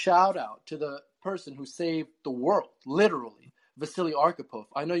specific shout out to the person who saved the world, literally, Vasily Arkhipov.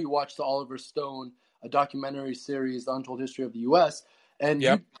 I know you watched the Oliver Stone a documentary series, The Untold History of the U.S., and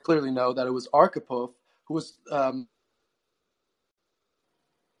Yep. You clearly know that it was Arkhipov who was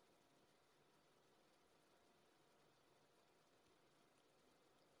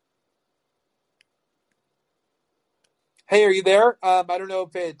Hey, are you there? I don't know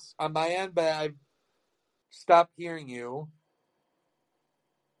if it's on my end, but Stop hearing you.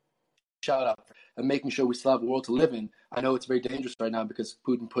 Shout out and making sure we still have a world to live in. I know it's very dangerous right now because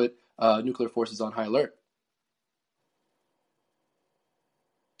Putin put nuclear forces on high alert.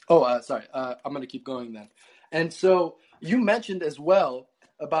 Sorry. I'm going to keep going then. And so you mentioned as well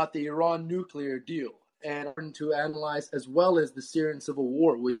about the Iran nuclear deal and to analyze as well as the Syrian civil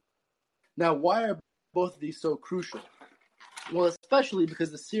war. Now, why are both of these so crucial? Well, especially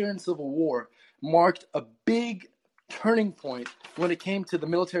because the Syrian civil war marked a big turning point when it came to the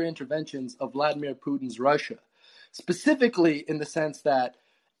military interventions of Vladimir Putin's Russia, specifically in the sense that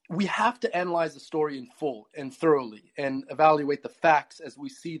we have to analyze the story in full and thoroughly and evaluate the facts as we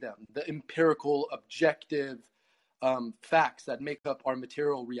see them, the empirical, objective facts that make up our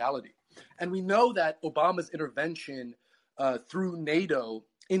material reality. And we know that Obama's intervention through NATO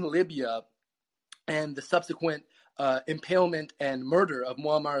in Libya and the subsequent impalement and murder of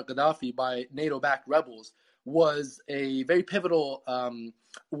Muammar Gaddafi by NATO-backed rebels was a very pivotal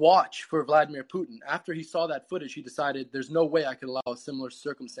watch for Vladimir Putin. After he saw that footage, he decided there's no way I could allow a similar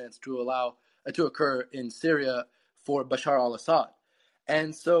circumstance to occur in Syria for Bashar al-Assad.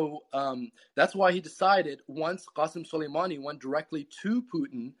 And so that's why he decided, once Qasem Soleimani went directly to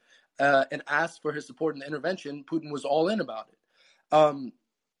Putin and asked for his support in the intervention, Putin was all in about it.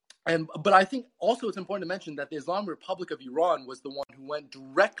 But I think also it's important to mention that the Islamic Republic of Iran was the one who went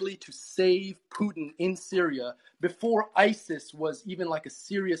directly to save Putin in Syria before ISIS was even like a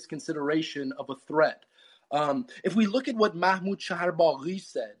serious consideration of a threat. If we look at what Mahmoud Shaharbaghi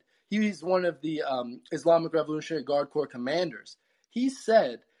said, he's one of the Islamic Revolutionary Guard Corps commanders. He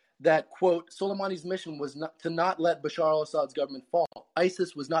said that, quote, Soleimani's mission was to not let Bashar al-Assad's government fall.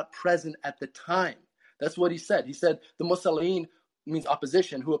 ISIS was not present at the time. That's what he said. He said the Musallin, means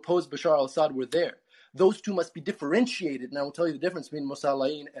opposition, who opposed Bashar al-Assad were there. Those two must be differentiated, and I will tell you the difference between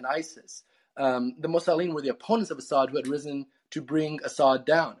Musallin and ISIS. The Musallin were the opponents of Assad who had risen to bring Assad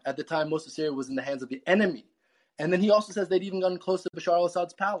down. At the time, most of Syria was in the hands of the enemy. And then he also says they'd even gotten close to Bashar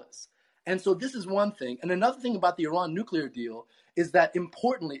al-Assad's palace. And so this is one thing. And another thing about the Iran nuclear deal is that,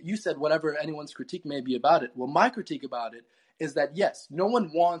 importantly, you said whatever anyone's critique may be about it. Well, my critique about it is that, yes, no one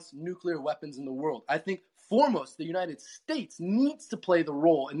wants nuclear weapons in the world. I think foremost, the United States needs to play the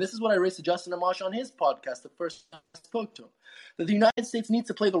role, and this is what I raised to Justin Amash on his podcast the first time I spoke to him, that the United States needs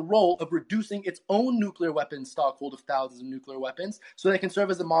to play the role of reducing its own nuclear weapons stockhold of thousands of nuclear weapons so they can serve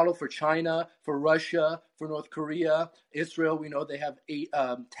as a model for China, for Russia, for North Korea, Israel. We know they have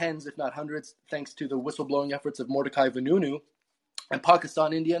tens, if not hundreds, thanks to the whistleblowing efforts of Mordecai Vanunu, and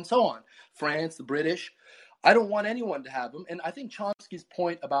Pakistan, India, and so on. France, the British. I don't want anyone to have them. And I think Chomsky's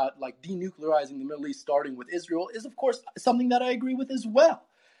point about like denuclearizing the Middle East starting with Israel is, of course, something that I agree with as well.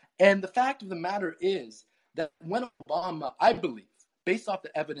 And the fact of the matter is that when Obama, I believe, based off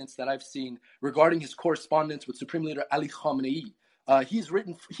the evidence that I've seen regarding his correspondence with Supreme Leader Ali Khamenei,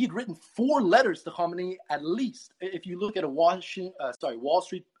 he'd written 4 letters to Khamenei at least. If you look at a Wall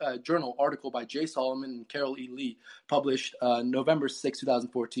Street Journal article by Jay Solomon and Carol E. Lee, published November 6,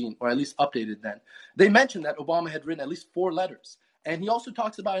 2014, or at least updated then, they mentioned that Obama had written at least 4 letters. And he also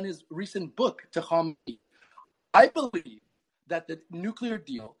talks about in his recent book to Khamenei. I believe that the nuclear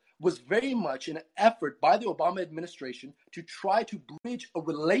deal was very much an effort by the Obama administration to try to bridge a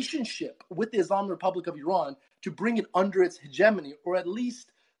relationship with the Islamic Republic of Iran to bring it under its hegemony, or at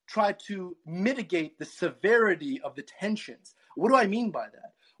least try to mitigate the severity of the tensions. What do I mean by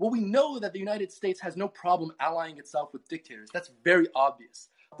that? Well, we know that the United States has no problem allying itself with dictators. That's very obvious.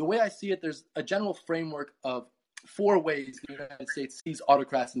 The way I see it, there's a general framework of 4 ways the United States sees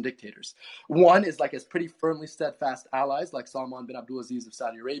autocrats and dictators. One is like as pretty firmly steadfast allies like Salman bin Abdulaziz of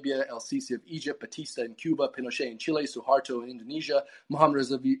Saudi Arabia, El Sisi of Egypt, Batista in Cuba, Pinochet in Chile, Suharto in Indonesia, Mohammad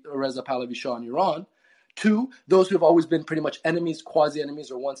Reza Pahlavi Shah in Iran. 2, those who have always been pretty much enemies,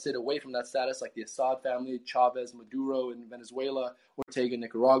 quasi-enemies, or one stayed away from that status, like the Assad family, Chavez, Maduro in Venezuela, Ortega in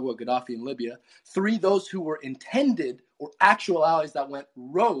Nicaragua, Gaddafi in Libya. 3, those who were intended or actual allies that went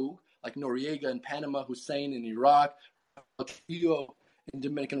rogue, like Noriega in Panama, Hussein in Iraq, Trujillo in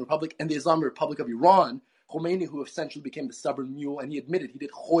Dominican Republic, and the Islamic Republic of Iran, Khomeini, who essentially became the stubborn mule, and he admitted he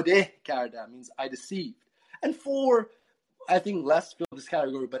did Khodeh karda, means I deceived. And 4, I think less fill this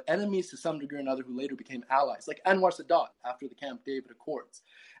category, but enemies to some degree or another who later became allies, like Anwar Sadat after the Camp David Accords.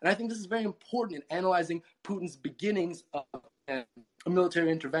 And I think this is very important in analyzing Putin's beginnings of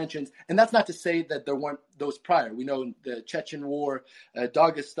military interventions. And that's not to say that there weren't those prior. We know the Chechen War,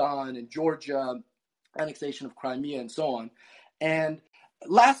 Dagestan and Georgia, annexation of Crimea, and so on. And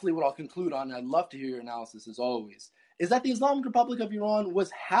lastly, what I'll conclude on, and I'd love to hear your analysis as always, is that the Islamic Republic of Iran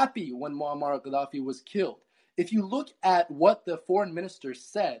was happy when Muammar Gaddafi was killed. If you look at what the foreign minister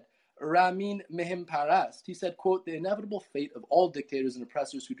said Ramin Mehimparast. He said, quote, "The inevitable fate of all dictators and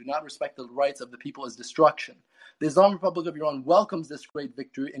oppressors who do not respect the rights of the people is destruction. The Islamic Republic of Iran welcomes this great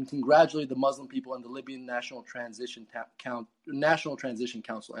victory and congratulates the Muslim people and the Libyan National Transition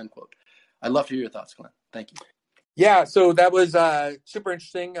Council," end quote. I'd love to hear your thoughts, Glenn. Thank you. Yeah, so that was super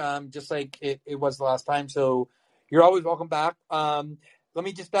interesting, just like it was the last time. So you're always welcome back. Let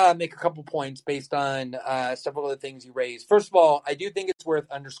me just make a couple points based on several of the things you raised. First of all, I do think it's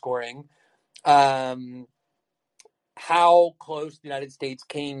worth underscoring how close the United States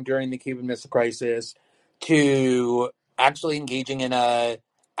came during the Cuban Missile Crisis to actually engaging in a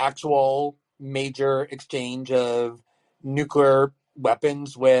actual major exchange of nuclear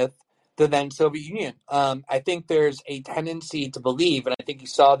weapons with the then Soviet Union. I think there's a tendency to believe, and I think you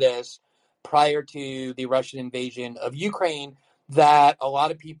saw this prior to the Russian invasion of Ukraine, that a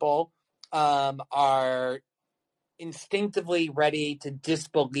lot of people are instinctively ready to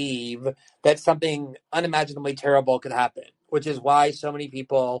disbelieve that something unimaginably terrible could happen, which is why so many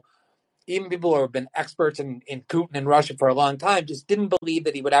people, even people who have been experts in Putin and Russia for a long time, just didn't believe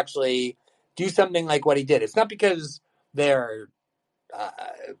that he would actually do something like what he did. It's not because they're uh,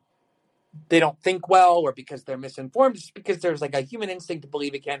 they don't think well or because they're misinformed. It's because there's like a human instinct to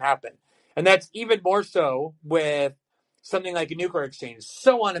believe it can't happen, and that's even more so with something like a nuclear exchange,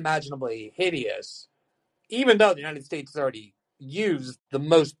 so unimaginably hideous, even though the United States has already used the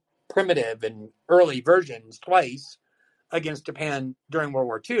most primitive and early versions twice against Japan during World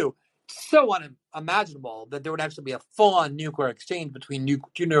War II, it's so unimaginable that there would actually be a full-on nuclear exchange between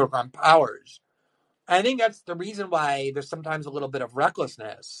two nuclear powers. And I think that's the reason why there's sometimes a little bit of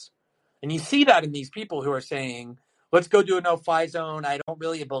recklessness. And you see that in these people who are saying, let's go do a no-fly zone. I don't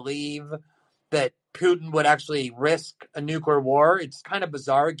really believe that Putin would actually risk a nuclear war. It's kind of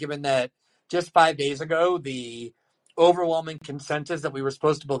bizarre given that just 5 days ago, the overwhelming consensus that we were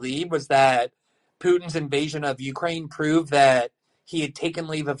supposed to believe was that Putin's invasion of Ukraine proved that he had taken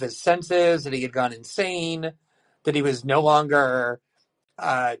leave of his senses, that he had gone insane, that he was no longer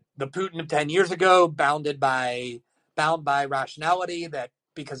the Putin of 10 years ago, bound by rationality, that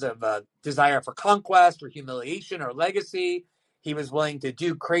because of a desire for conquest or humiliation or legacy, he was willing to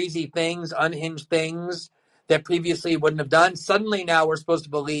do crazy things, unhinged things that previously he wouldn't have done. Suddenly now we're supposed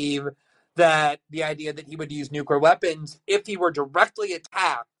to believe that the idea that he would use nuclear weapons if he were directly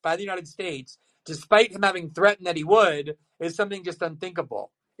attacked by the United States, despite him having threatened that he would, is something just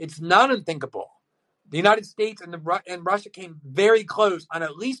unthinkable. It's not unthinkable. The United States and Russia came very close, on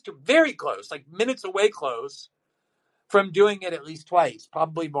at least very close, like minutes away close, from doing it at least twice,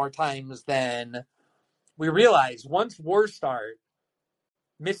 probably more times than we realize. Once wars start,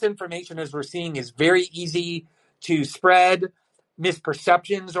 misinformation, as we're seeing, is very easy to spread.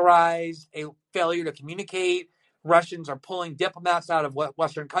 Misperceptions arise, a failure to communicate. Russians are pulling diplomats out of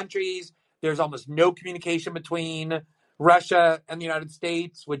Western countries. There's almost no communication between Russia and the United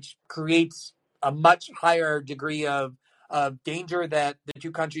States, which creates a much higher degree of danger that the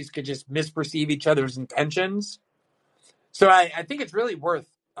two countries could just misperceive each other's intentions. So I think it's really worth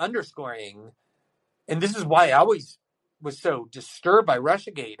underscoring, and this is why I always was so disturbed by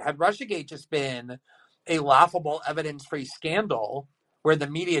Russiagate. Had Russiagate just been a laughable evidence-free scandal where the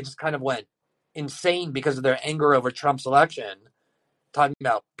media just kind of went insane because of their anger over Trump's election, talking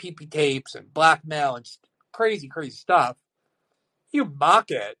about PP tapes and blackmail and crazy, crazy stuff, you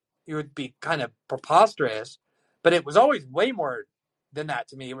mock it, it would be kind of preposterous. But it was always way more than that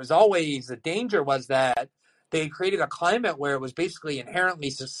to me. It was always, the danger was that they created a climate where it was basically inherently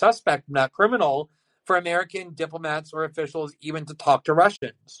suspect, not criminal, for American diplomats or officials even to talk to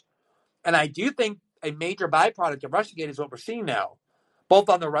Russians. And I do think a major byproduct of Russiagate is what we're seeing now, both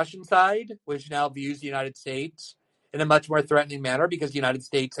on the Russian side, which now views the United States in a much more threatening manner because the United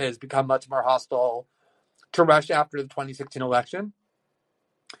States has become much more hostile to Russia after the 2016 election.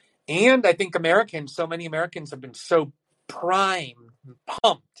 And I think so many Americans have been so primed,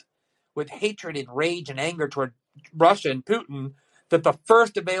 pumped with hatred and rage and anger toward Russia and Putin that the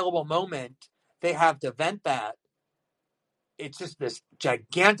first available moment they have to vent that, it's just this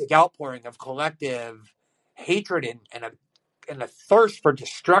gigantic outpouring of collective hatred and a thirst for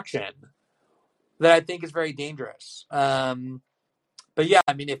destruction that I think is very dangerous. But yeah,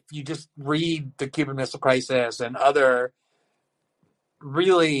 I mean, if you just read the Cuban Missile Crisis and other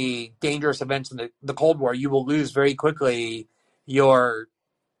really dangerous events in the Cold War, you will lose very quickly your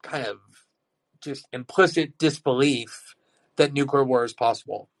kind of just implicit disbelief that nuclear war is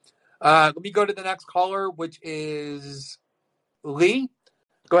possible. Let me go to the next caller, which is Lee.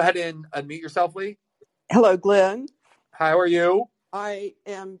 Go ahead and unmute yourself, Lee. Hello, Glenn. How are you? I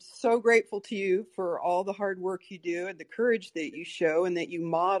am so grateful to you for all the hard work you do and the courage that you show and that you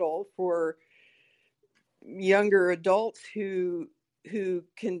model for younger adults who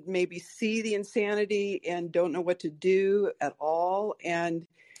can maybe see the insanity and don't know what to do at all. And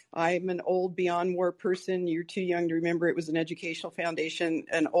I'm an old Beyond War person. You're too young to remember it was an educational foundation.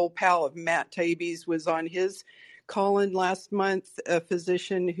 An old pal of Matt Taibbi's was on his call-in last month, a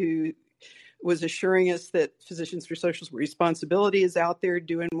physician who was assuring us that Physicians for Social Responsibility is out there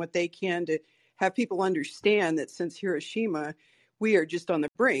doing what they can to have people understand that since Hiroshima, we are just on the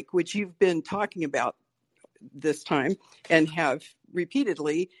brink, which you've been talking about this time and have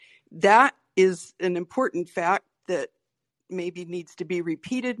repeatedly. That is an important fact that maybe needs to be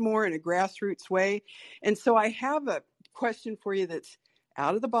repeated more in a grassroots way. And so I have a question for you that's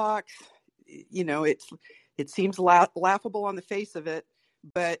out of the box. You know, it seems laughable on the face of it,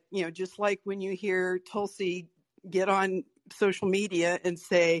 but you know, just like when you hear Tulsi get on social media and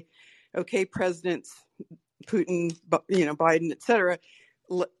say, okay, presidents Putin, you know, Biden, et cetera,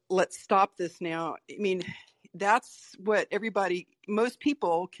 let's stop this now. I mean, that's what most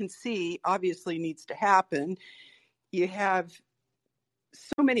people can see obviously needs to happen. You have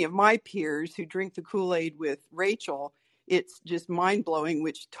so many of my peers who drink the Kool-Aid with Rachel. It's just mind-blowing,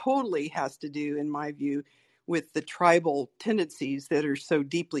 which totally has to do, in my view, with the tribal tendencies that are so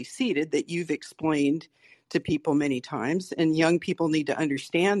deeply seated that you've explained to people many times. And young people need to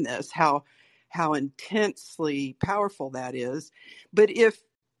understand this, how intensely powerful that is. But if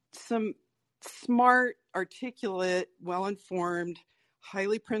some smart, articulate, well-informed,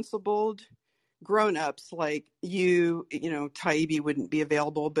 highly principled grown-ups like you know, Taibbi wouldn't be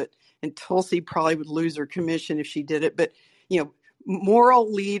available, and Tulsi probably would lose her commission if she did it. But, you know,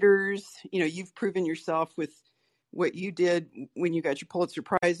 moral leaders, you know, you've proven yourself with what you did when you got your Pulitzer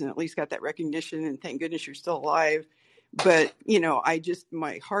Prize and at least got that recognition, and thank goodness you're still alive. But, you know,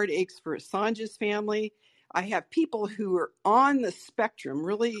 my heart aches for Assange's family. I have people who are on the spectrum,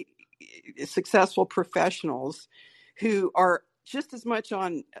 really successful professionals who are just as much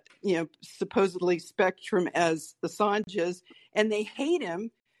on, you know, supposedly spectrum as Assange is, and they hate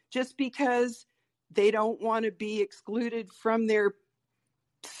him just because they don't want to be excluded from their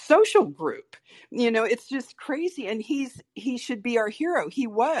social group. You know, it's just crazy. And he should be our hero. He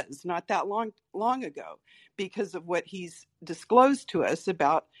was not that long ago because of what he's disclosed to us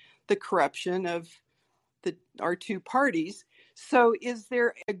about the corruption of our two parties. So is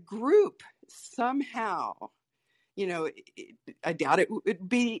there a group somehow, you know, I doubt it would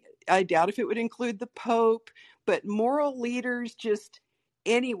be, I doubt if it would include the Pope, but moral leaders just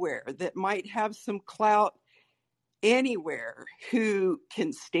anywhere that might have some clout anywhere who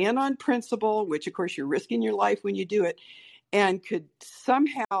can stand on principle, which of course you're risking your life when you do it, and could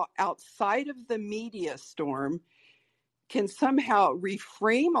somehow, outside of the media storm, can somehow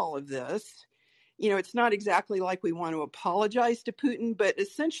reframe all of this. You know, it's not exactly like we want to apologize to Putin, but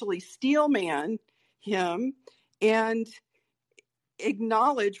essentially steelman him and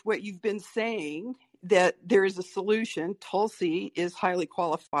acknowledge what you've been saying, that there is a solution. Tulsi is highly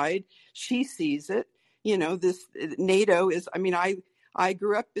qualified. She sees it. You know, this NATO is, I mean, I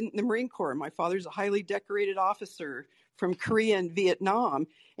grew up in the Marine Corps. My father's a highly decorated officer from Korea and Vietnam,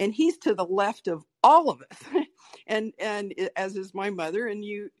 and he's to the left of all of us. and as is my mother, and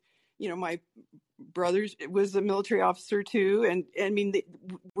you know, my brother's was a military officer too. And I mean,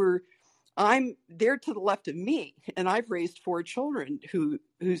 they're to the left of me, and I've raised 4 children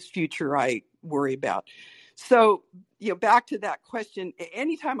whose future I worry about. So, you know, back to that question,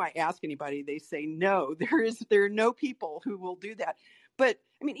 anytime I ask anybody, they say, no, there are no people who will do that. But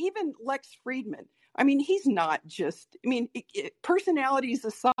I mean, even Lex Friedman, I mean, he's not just, I mean, personalities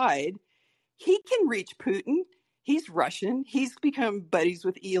aside, he can reach Putin. He's Russian. He's become buddies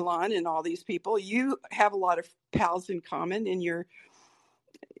with Elon and all these people. You have a lot of pals in common in your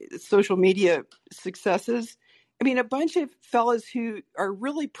social media successes. I mean, a bunch of fellas who are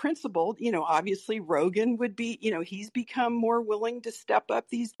really principled, you know, obviously Rogan would be, you know, he's become more willing to step up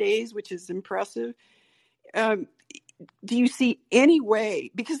these days, which is impressive. Do you see any way,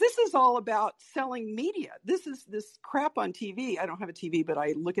 because this is all about selling media. This crap on TV. I don't have a TV, but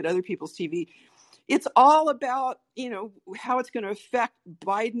I look at other people's TV. It's all about, you know, how it's going to affect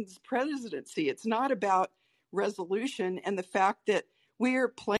Biden's presidency. It's not about resolution and the fact that we're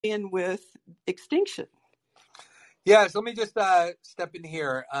playing with extinction. Yeah, so let me just step in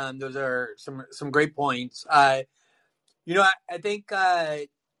here. Those are some great points. You know, I think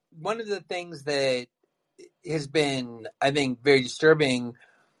one of the things that has been, I think, very disturbing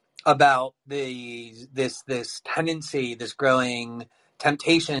about this tendency, this growing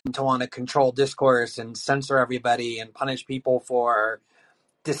temptation to want to control discourse and censor everybody and punish people for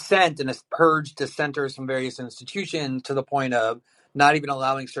dissent and purge dissenters from various institutions to the point of not even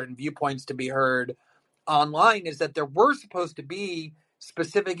allowing certain viewpoints to be heard online is that there were supposed to be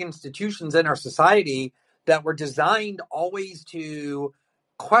specific institutions in our society that were designed always to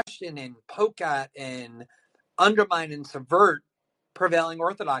question and poke at and undermine and subvert prevailing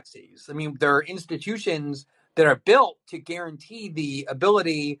orthodoxies. I mean, there are institutions that are built to guarantee the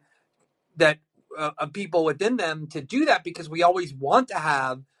ability that of people within them to do that, because we always want to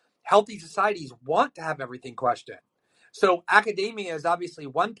have healthy societies, want to have everything questioned. So academia is obviously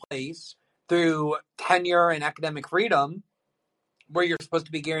one place through tenure and academic freedom where you're supposed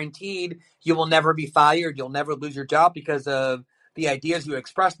to be guaranteed you will never be fired, you'll never lose your job because of the ideas you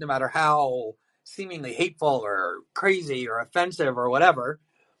express, no matter how seemingly hateful or crazy or offensive or whatever.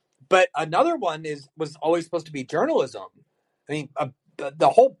 But another one was always supposed to be journalism. I mean, the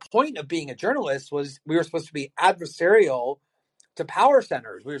whole point of being a journalist was we were supposed to be adversarial to power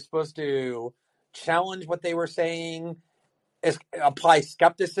centers. We were supposed to challenge what they were saying, apply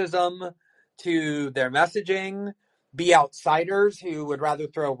skepticism to their messaging, be outsiders who would rather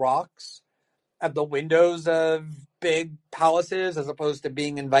throw rocks at the windows of big palaces as opposed to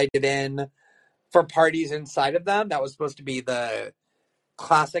being invited in for parties inside of them. That was supposed to be the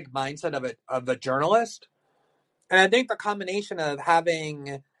classic mindset of a journalist. And I think the combination of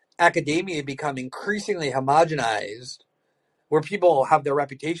having academia become increasingly homogenized, where people have their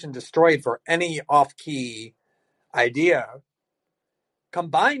reputation destroyed for any off-key idea,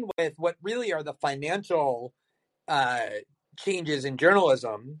 combined with what really are the financial uh, changes in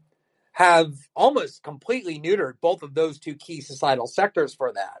journalism, have almost completely neutered both of those two key societal sectors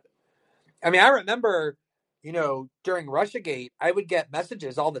for that. I mean, I remember, during Russiagate, I would get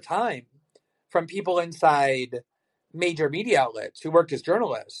messages all the time from people inside major media outlets who worked as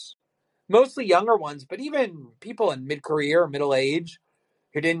journalists, mostly younger ones, but even people in mid-career or middle age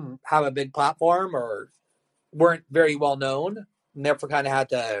who didn't have a big platform or weren't very well known and therefore kind of had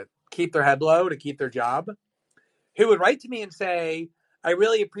to keep their head low to keep their job, who would write to me and say, I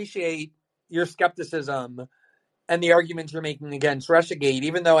really appreciate your skepticism and the arguments you're making against Russiagate,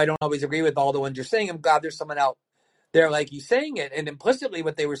 even though I don't always agree with all the ones you're saying. I'm glad there's someone out there like you saying it. And implicitly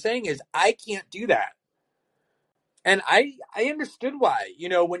what they were saying is, I can't do that. And I understood why.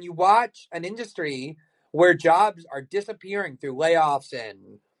 When you watch an industry where jobs are disappearing through layoffs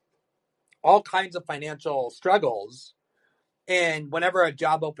and all kinds of financial struggles, and whenever a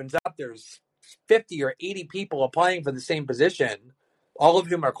job opens up, there's 50 or 80 people applying for the same position, all of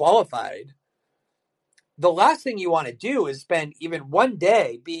whom are qualified. The last thing you want to do is spend even one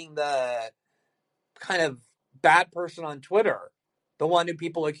day being the kind of bad person on Twitter, the one who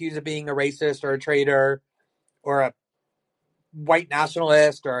people accuse of being a racist or a traitor or a white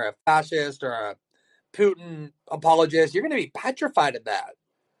nationalist or a fascist or a Putin apologist. You're going to be petrified of that,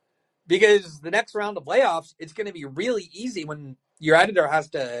 because the next round of layoffs, it's going to be really easy when your editor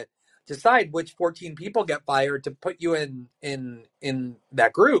has to decide which 14 people get fired to put you in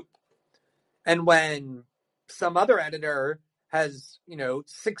that group. And when some other editor has,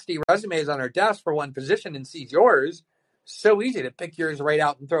 60 resumes on her desk for one position and sees yours, so easy to pick yours right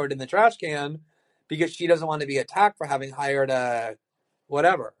out and throw it in the trash can because she doesn't want to be attacked for having hired a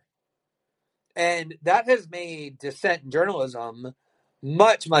whatever. And that has made dissent in journalism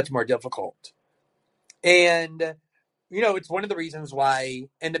much, much more difficult. And, it's one of the reasons why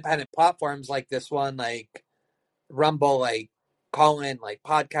independent platforms like this one, like Rumble, like Colin, like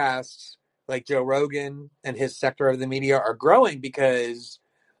podcasts, like Joe Rogan and his sector of the media are growing, because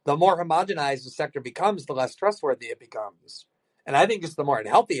the more homogenized the sector becomes, the less trustworthy it becomes. And I think just the more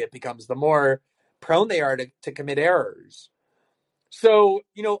unhealthy it becomes, the more prone they are to commit errors. So,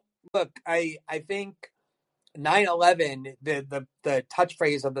 look, I think 9/11, the touch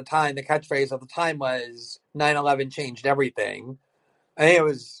phrase of the time, the catchphrase of the time was 9/11 changed everything. I think it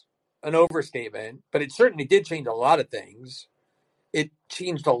was an overstatement, but it certainly did change a lot of things. It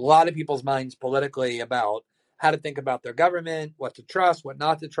changed a lot of people's minds politically about how to think about their government, what to trust, what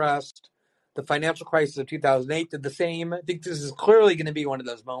not to trust. The financial crisis of 2008 did the same. I think this is clearly going to be one of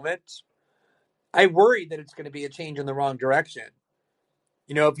those moments. I worry that it's going to be a change in the wrong direction.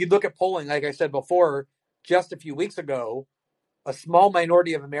 If you look at polling, like I said before, just a few weeks ago, a small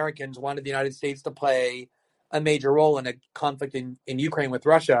minority of Americans wanted the United States to play a major role in a conflict in Ukraine with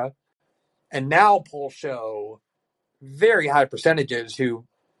Russia. And now polls show very high percentages who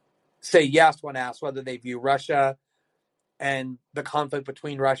say yes when asked whether they view Russia and the conflict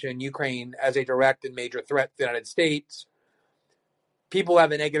between Russia and Ukraine as a direct and major threat to the United States. people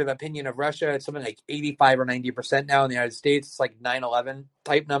have a negative opinion of Russia. It's something like 85 or 90% now in the United States. It's like 9/11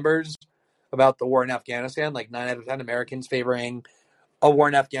 type numbers about the war in Afghanistan, like 9 out of 10 Americans favoring a war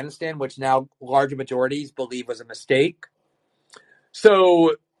in Afghanistan, which now large majorities believe was a mistake.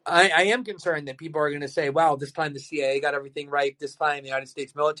 So I am concerned that people are going to say, wow, this time the CIA got everything right. This time the United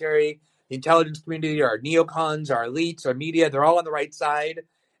States military, the intelligence community, our neocons, our elites, our media, they're all on the right side.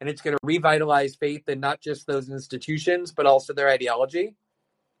 And it's going to revitalize faith in not just those institutions, but also their ideology.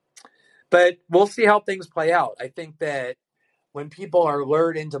 But we'll see how things play out. I think that when people are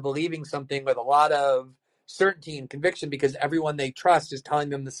lured into believing something with a lot of certainty and conviction because everyone they trust is telling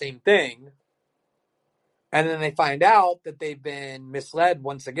them the same thing, and then they find out that they've been misled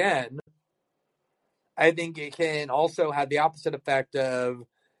once again, I think it can also have the opposite effect of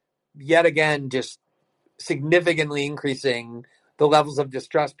yet again just significantly increasing the levels of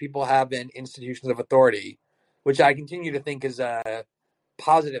distrust people have in institutions of authority, which I continue to think is a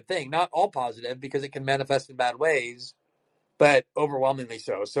positive thing. Not all positive because it can manifest in bad ways, but overwhelmingly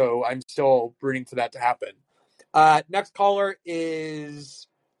so. So I'm still rooting for that to happen. Next caller is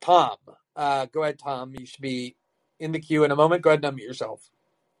Tom. Go ahead, Tom. You should be in the queue in a moment. Go ahead and unmute yourself.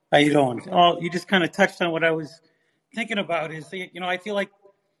 How you doing? Oh, you just kind of touched on what I was thinking about. I feel like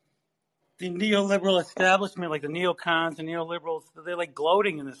the neoliberal establishment, like the neocons and neoliberals, they're like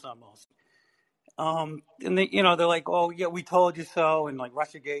gloating in this almost. And they're like, oh yeah, we told you so, and like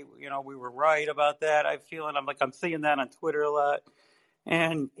Russiagate, we were right about that. I'm seeing that on Twitter a lot,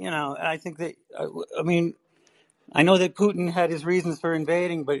 and I think that, I know that Putin had his reasons for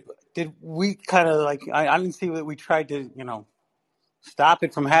invading, but did we kind of I didn't see that we tried to, stop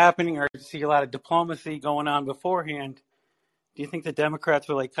it from happening or see a lot of diplomacy going on beforehand. Do you think the Democrats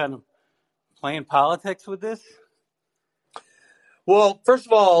were kind of playing politics with this? Well, first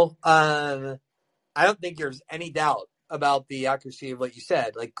of all, I don't think there's any doubt about the accuracy of what you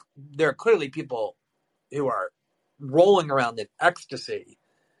said. Like, there are clearly people who are rolling around in ecstasy,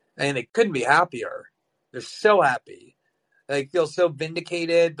 and they couldn't be happier. They're so happy. They feel so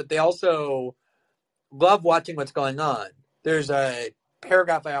vindicated, but they also love watching what's going on. There's a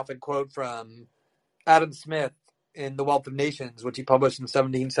paragraph I often quote from Adam Smith in The Wealth of Nations, which he published in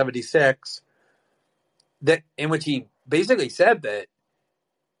 1776, in which he basically said that,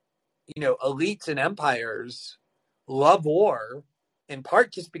 elites and empires love war in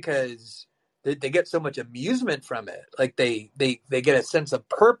part just because they get so much amusement from it. Like they get a sense of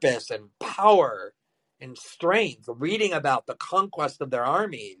purpose and power and strength reading about the conquest of their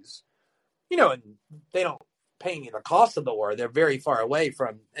armies. And they don't pay any of the cost of the war. They're very far away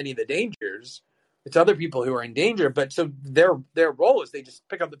from any of the dangers. It's other people who are in danger. But so their role is they just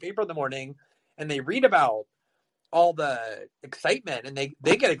pick up the paper in the morning and they read about all the excitement and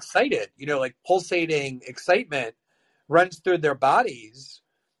they get excited, like pulsating excitement runs through their bodies,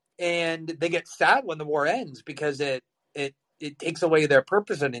 and they get sad when the war ends because it takes away their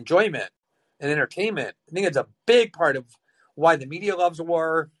purpose and enjoyment and entertainment. I think it's a big part of why the media loves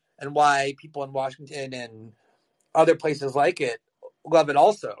war and why people in Washington and other places like it love it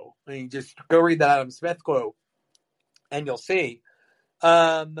also. I mean, just go read that Adam Smith quote and you'll see.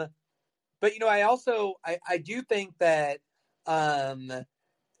 But I do think that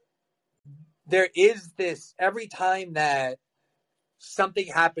there is this, every time that something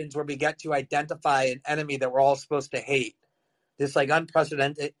happens where we get to identify an enemy that we're all supposed to hate, this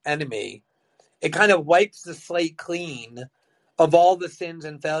unprecedented enemy, it kind of wipes the slate clean of all the sins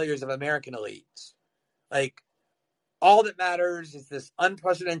and failures of American elites. Like, all that matters is this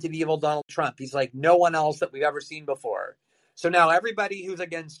unprecedented evil Donald Trump. He's like no one else that we've ever seen before. So now everybody who's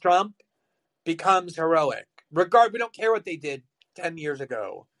against Trump becomes heroic. We don't care what they did 10 years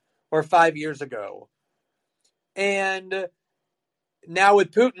ago or 5 years ago. And now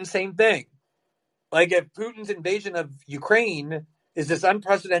with Putin, same thing. Like, if Putin's invasion of Ukraine is this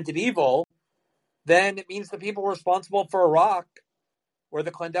unprecedented evil, then it means the people responsible for Iraq or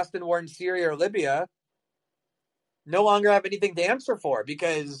the clandestine war in Syria or Libya no longer have anything to answer for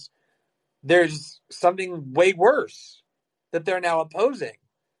because there's something way worse that they're now opposing.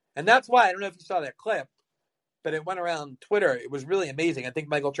 And that's why, I don't know if you saw that clip, but it went around Twitter. It was really amazing. I think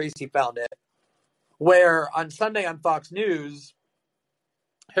Michael Tracy found it, where on Sunday on Fox News,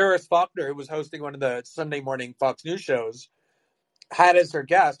 Harris Faulkner, who was hosting one of the Sunday morning Fox News shows, had as her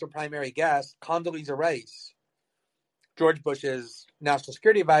primary guest, Condoleezza Rice, George Bush's national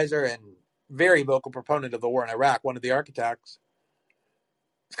security advisor and very vocal proponent of the war in Iraq, one of the architects.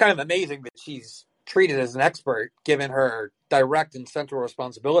 It's kind of amazing that she's treated as an expert, given her direct and central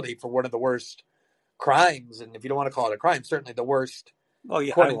responsibility for one of the worst crimes, and if you don't want to call it a crime, certainly the worst,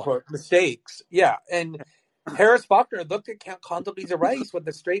 quote unquote, mistakes. Yeah, and Harris Faulkner looked at Condoleezza Rice with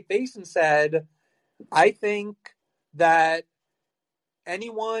a straight face and said, I think that any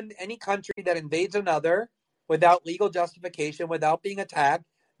country that invades another without legal justification, without being attacked,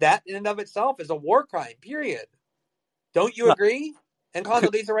 that in and of itself is a war crime, period. Don't you agree? And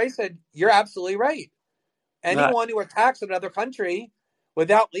Condoleezza Rice said, you're absolutely right. Anyone who attacks another country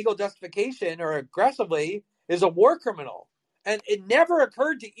without legal justification or aggressively is a war criminal. And it never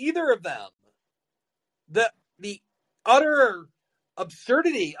occurred to either of them the utter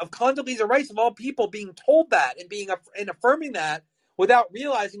absurdity of Condoleezza Rice, of all people, being told that and affirming that without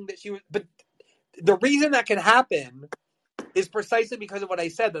realizing that she was. But the reason that can happen is precisely because of what I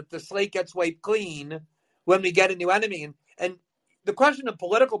said, that the slate gets wiped clean when we get a new enemy. And the question of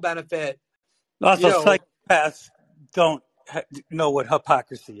political benefit, Also, psychopaths don't know what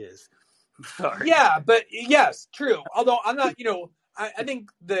hypocrisy is. Sorry. yeah, but yes, true. Although I'm not, I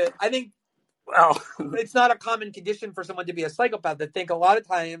think Well, it's not a common condition for someone to be a psychopath. I think a lot of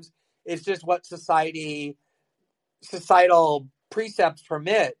times it's just what societal precepts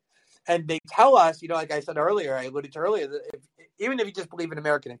permit. And they tell us, like I alluded to earlier, that even if you just believe in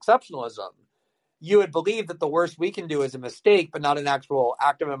American exceptionalism, you would believe that the worst we can do is a mistake, but not an actual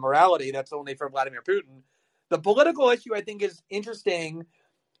act of immorality. That's only for Vladimir Putin. The political issue, I think, is interesting.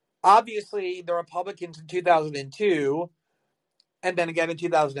 Obviously, the Republicans in 2002 and then again in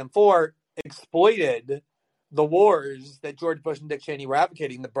 2004 exploited the wars that George Bush and Dick Cheney were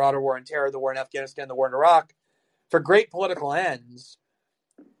advocating, the broader war on terror, the war in Afghanistan, the war in Iraq, for great political ends.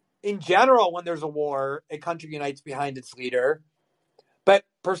 In general, when there's a war, a country unites behind its leader. But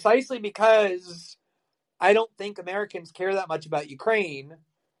precisely because I don't think Americans care that much about Ukraine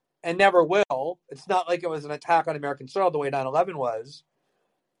and never will, it's not like it was an attack on American soil the way 9/11 was.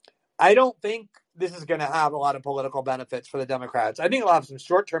 I don't think this is going to have a lot of political benefits for the Democrats. I think it'll have some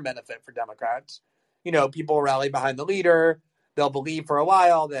short-term benefit for Democrats. People will rally behind the leader. They'll believe for a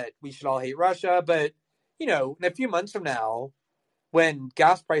while that we should all hate Russia. But, in a few months from now, when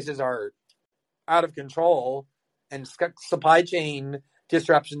gas prices are out of control and supply chain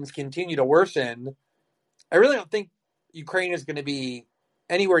disruptions continue to worsen, I really don't think Ukraine is going to be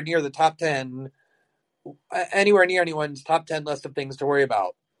anywhere near the top 10, anywhere near anyone's top 10 list of things to worry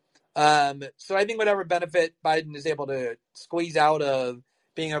about. So I think whatever benefit Biden is able to squeeze out of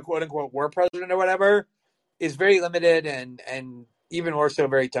being a quote unquote war president or whatever is very limited and even more so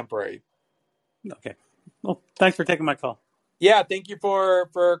very temporary. Okay. Well, thanks for taking my call. Yeah, thank you for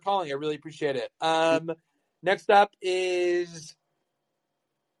calling. I really appreciate it. Next up is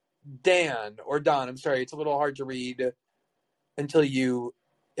Dan or Don. I'm sorry, it's a little hard to read until you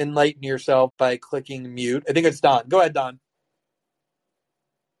enlighten yourself by clicking mute. I think it's Don. Go ahead, Don.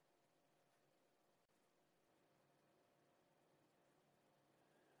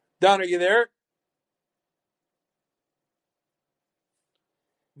 Don, are you there?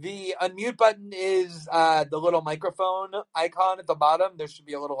 The unmute button is the little microphone icon at the bottom. There should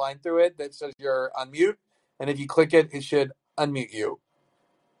be a little line through it that says you're unmute. And if you click it, it should unmute you.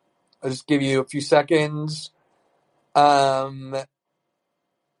 I'll just give you a few seconds. Right.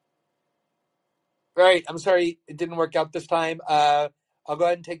 I'm sorry it didn't work out this time. I'll go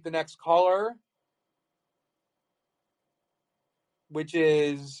ahead and take the next caller, which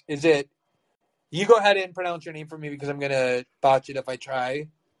is it? You go ahead and pronounce your name for me because I'm going to botch it if I try.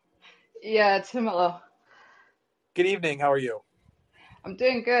 Yeah, it's Himalo. Good evening. How are you? I'm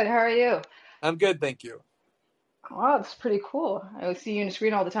doing good. How are you? I'm good, thank you. Wow, that's pretty cool. I see you on the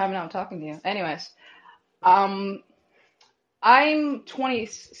screen all the time and now I'm talking to you. Anyways, I'm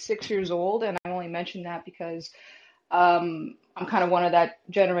 26 years old and I only mention that because I'm kind of one of that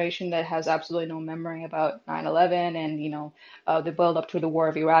generation that has absolutely no memory about 9/11 and, the build up to the war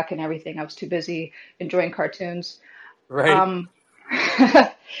of Iraq and everything. I was too busy enjoying cartoons. Right.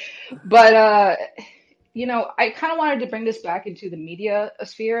 But I kind of wanted to bring this back into the media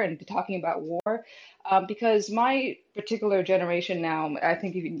sphere and be talking about war, because my particular generation now, I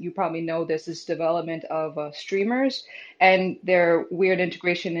think you probably know this, is development of streamers and their weird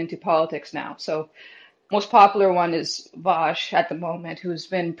integration into politics now. So most popular one is Vash at the moment, who's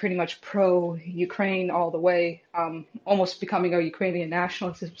been pretty much pro-Ukraine all the way, almost becoming a Ukrainian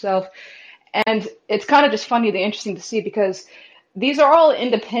nationalist himself. And it's kind of just funny, interesting to see because these are all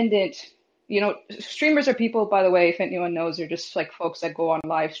independent. Streamers are people, by the way, if anyone knows, they're just like folks that go on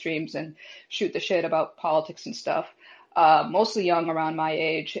live streams and shoot the shit about politics and stuff. Mostly young, around my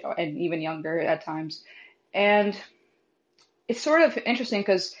age, and even younger at times. And it's sort of interesting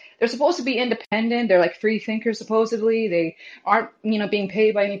because they're supposed to be independent. They're like free thinkers, supposedly. They aren't, being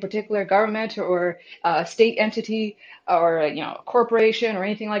paid by any particular government or state entity or, corporation or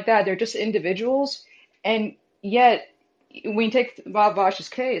anything like that. They're just individuals. And yet, when you take Bob Vash's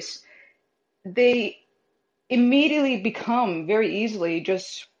case, they immediately become very easily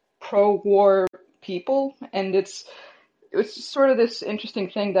just pro-war people, and it's sort of this interesting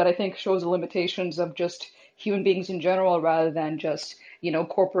thing that I think shows the limitations of just human beings in general, rather than just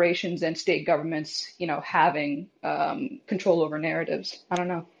corporations and state governments having control over narratives. I don't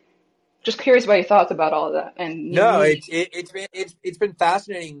know. Just curious about your thoughts about all of that and No, me. it's been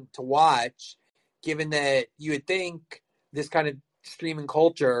fascinating to watch, given that you would think this kind of streaming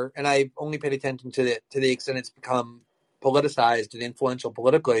culture, and I've only paid attention to the extent it's become politicized and influential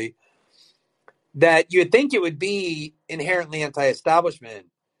politically, that you would think it would be inherently anti-establishment,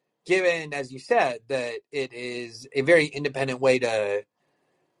 given, as you said, that it is a very independent way to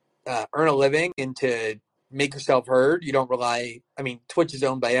earn a living and to make yourself heard. You don't rely. I mean, Twitch is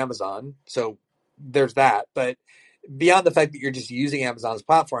owned by Amazon, so there's that. But beyond the fact that you're just using Amazon's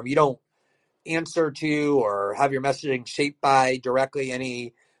platform, you don't answer to or have your messaging shaped by directly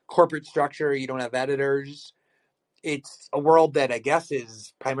any corporate structure. You don't have editors. It's a world that I guess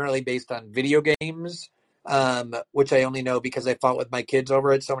is primarily based on video games, which I only know because I fought with my kids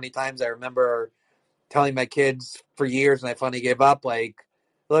over it so many times. I remember telling my kids for years, and I finally gave up. Like,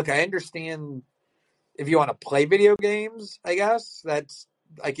 look, I understand if you want to play video games, I guess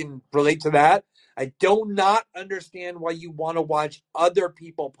I can relate to that. I do not understand why you want to watch other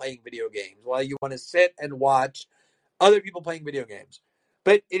people playing video games, why you want to sit and watch other people playing video games.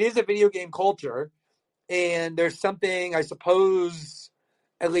 But it is a video game culture, and there's something, I suppose,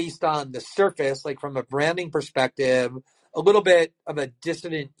 at least on the surface, like from a branding perspective, a little bit of a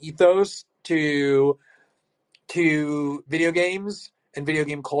dissident ethos to video games and video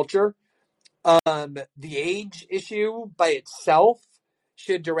game culture. The age issue by itself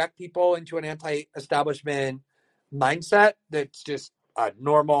should direct people into an anti-establishment mindset that's just a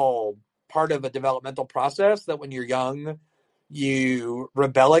normal part of a developmental process, that when you're young, you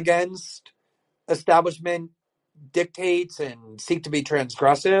rebel against establishment dictates and seek to be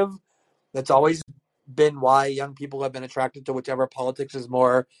transgressive. That's always been why young people have been attracted to whichever politics is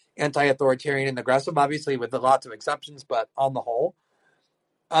more anti-authoritarian and aggressive, obviously with lots of exceptions, but on the whole.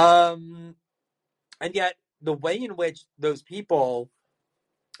 Um, and yet the way in which those people,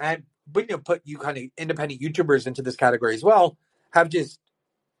 and put you kind of independent YouTubers into this category as well, have just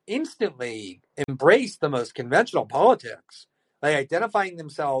instantly embraced the most conventional politics, like identifying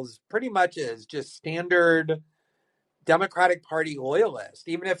themselves pretty much as just standard Democratic Party loyalists,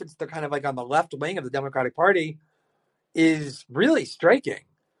 even if it's the kind of like on the left wing of the Democratic Party, is really striking.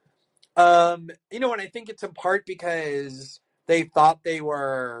 And I think it's in part because they thought they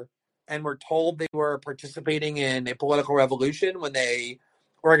were and were told they were participating in a political revolution when they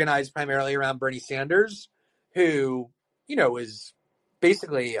organized primarily around Bernie Sanders, who, is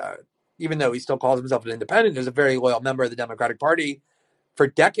basically, even though he still calls himself an independent, is a very loyal member of the Democratic Party for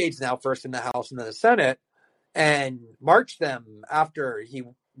decades now, first in the House and then the Senate, and marched them after he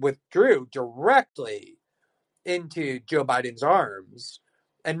withdrew directly into Joe Biden's arms,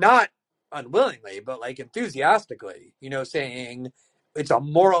 and not unwillingly, but like enthusiastically, saying it's a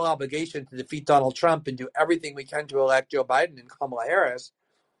moral obligation to defeat Donald Trump and do everything we can to elect Joe Biden and Kamala Harris.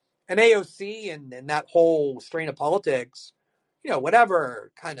 And AOC and that whole strain of politics,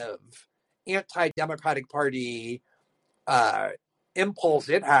 whatever kind of anti-Democratic Party uh, impulse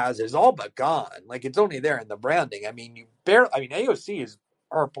it has is all but gone. Like, it's only there in the branding. I mean, AOC is,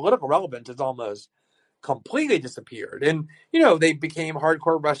 her political relevance is almost completely disappeared. And, they became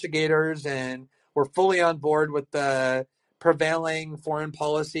hardcore Russiagators and were fully on board with the prevailing foreign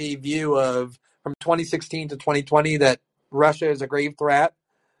policy view of from 2016 to 2020 that Russia is a grave threat.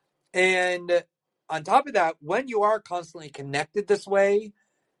 And on top of that, when you are constantly connected this way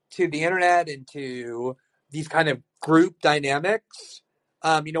to the internet and to these kind of group dynamics,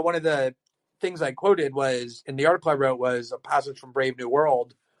 one of the things I quoted was in the article I wrote was a passage from Brave New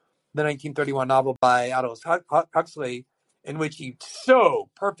World, the 1931 novel by Aldous Huxley, in which he so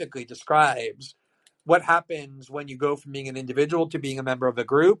perfectly describes what happens when you go from being an individual to being a member of a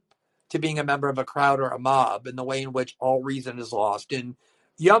group to being a member of a crowd or a mob, and the way in which all reason is lost. And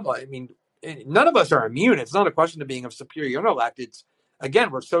none of us are immune. It's not a question of being of superior intellect. It's,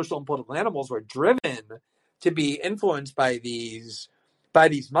 again, we're social and political animals. We're driven to be influenced by these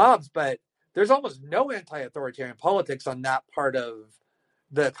mobs, but there's almost no anti-authoritarian politics on that part of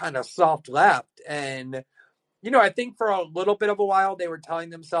the kind of soft left. And, I think for a little bit of a while, they were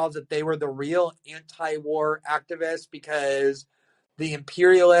telling themselves that they were the real anti-war activists because the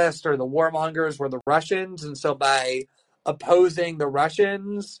imperialists or the warmongers were the Russians. And so by opposing the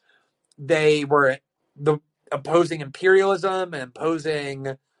Russians, they were opposing imperialism and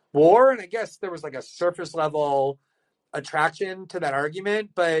opposing war. And I guess there was like a surface level attraction to that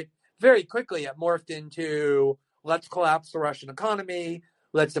argument, but very quickly it morphed into let's collapse the Russian economy,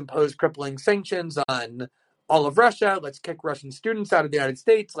 let's impose crippling sanctions on all of Russia, let's kick Russian students out of the United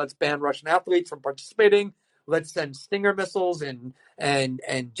States, let's ban Russian athletes from participating, let's send Stinger missiles and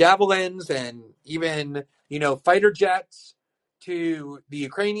javelins and even fighter jets to the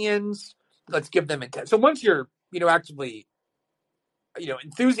Ukrainians. Let's give them so once you're actively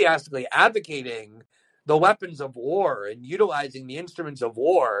enthusiastically advocating the weapons of war and utilizing the instruments of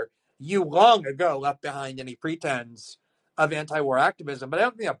war, you long ago left behind any pretense of anti-war activism. But I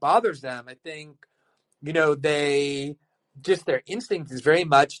don't think that bothers them. I think, they just their instinct is very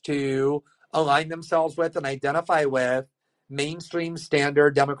much to align themselves with and identify with mainstream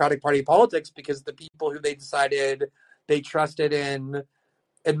standard Democratic Party politics because the people who they decided they trusted and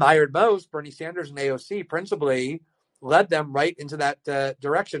admired most, Bernie Sanders and AOC principally, led them right into that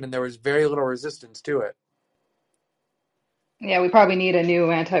direction, and there was very little resistance to it. Yeah, we probably need a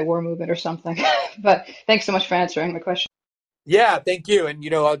new anti-war movement or something. But thanks so much for answering my question. Yeah, thank you. And,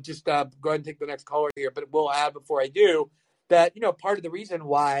 I'll just go ahead and take the next caller here, but we'll add before I do that, part of the reason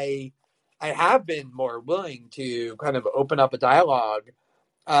why I have been more willing to kind of open up a dialogue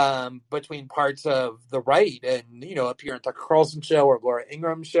between parts of the right and, appear on Tucker Carlson's show or Laura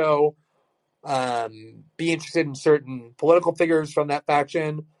Ingram's show, be interested in certain political figures from that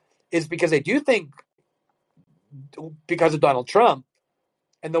faction is because I do think because of Donald Trump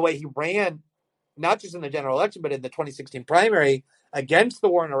and the way he ran, not just in the general election, but in the 2016 primary against the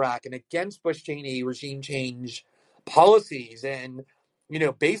war in Iraq and against Bush Cheney regime change policies. And,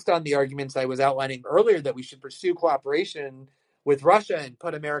 based on the arguments I was outlining earlier that we should pursue cooperation with Russia and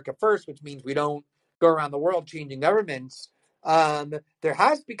put America first, which means we don't go around the world changing governments, there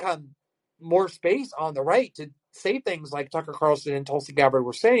has become more space on the right to say things like Tucker Carlson and Tulsi Gabbard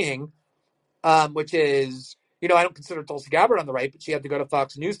were saying, which is, I don't consider Tulsi Gabbard on the right, but she had to go to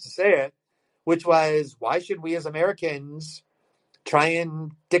Fox News to say it, which was, why should we as Americans try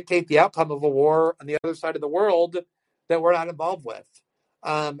and dictate the outcome of a war on the other side of the world that we're not involved with?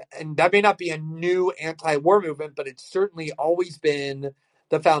 And that may not be a new anti-war movement, but it's certainly always been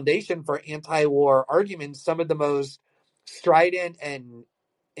the foundation for anti-war arguments. Some of the most strident and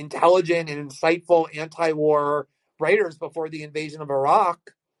intelligent and insightful anti-war writers before the invasion of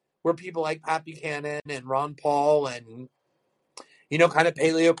Iraq were people like Pat Buchanan and Ron Paul and, kind of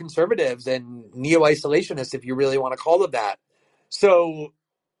paleo conservatives and neo-isolationists, if you really want to call them that. So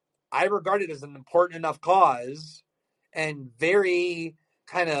I regard it as an important enough cause and very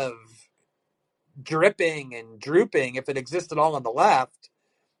kind of dripping and drooping, if it exists at all on the left,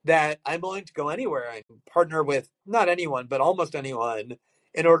 that I'm willing to go anywhere and partner with not anyone, but almost anyone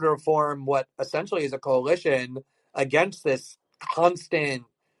in order to form what essentially is a coalition against this constant,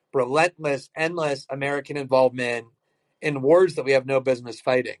 relentless, endless American involvement in wars that we have no business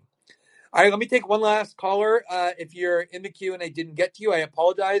fighting. All right, let me take one last caller. If you're in the queue and I didn't get to you, I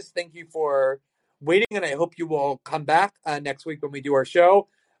apologize. Thank you for waiting, and I hope you will come back next week when we do our show.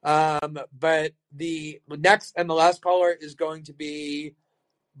 But the next and the last caller is going to be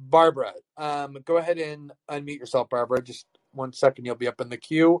Barbara. Go ahead and unmute yourself, Barbara. Just 1 second, you'll be up in the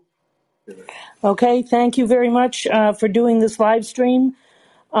queue. Okay, thank you very much for doing this live stream.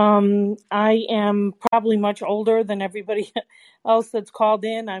 I am probably much older than everybody else that's called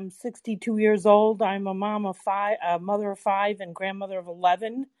in. I'm 62 years old. I'm a mom of five, a mother of five, and grandmother of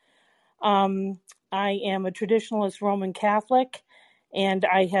 11. I am a traditionalist Roman Catholic, and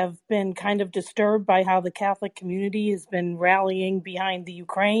I have been kind of disturbed by how the Catholic community has been rallying behind the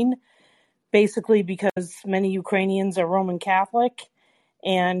Ukraine, basically because many Ukrainians are Roman Catholic,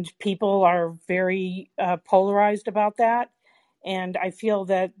 and people are very polarized about that. And I feel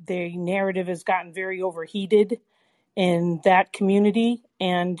that the narrative has gotten very overheated in that community.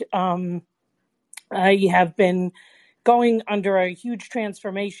 And I have been going under a huge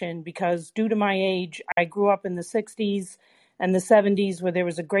transformation because due to my age, I grew up in the 60s and the 70s where there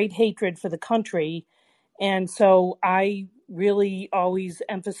was a great hatred for the country. And so I really always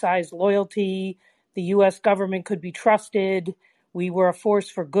emphasized loyalty. The U.S. government could be trusted. We were a force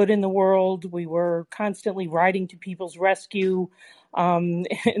for good in the world. We were constantly riding to people's rescue.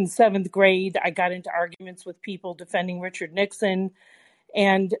 In seventh grade, I got into arguments with people defending Richard Nixon.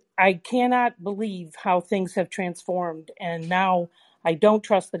 And I cannot believe how things have transformed. And now I don't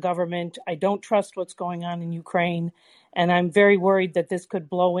trust the government. I don't trust what's going on in Ukraine. And I'm very worried that this could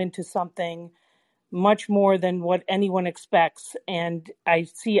blow into something much more than what anyone expects. And I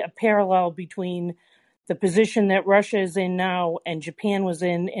see a parallel between the position that Russia is in now and Japan was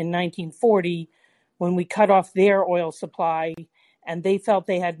in 1940 when we cut off their oil supply and they felt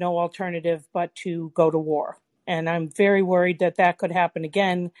they had no alternative but to go to war. And I'm very worried that that could happen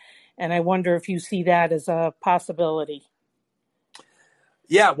again. And I wonder if you see that as a possibility.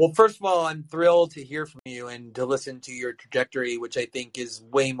 Yeah, well, first of all, I'm thrilled to hear from you and to listen to your trajectory, which I think is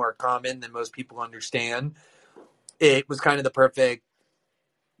way more common than most people understand. It was kind of the perfect,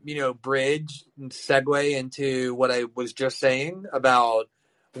 bridge and segue into what I was just saying about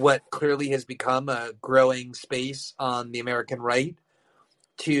what clearly has become a growing space on the American right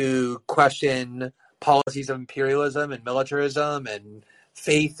to question policies of imperialism and militarism and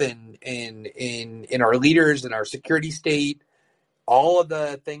faith in our leaders and our security state, all of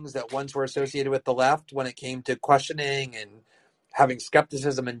the things that once were associated with the left when it came to questioning and having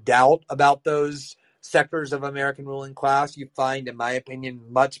skepticism and doubt about those sectors of American ruling class, you find, in my opinion,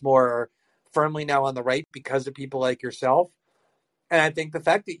 much more firmly now on the right because of people like yourself. And I think the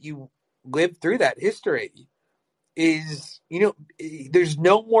fact that you lived through that history is, there's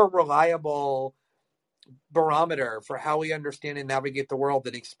no more reliable barometer for how we understand and navigate the world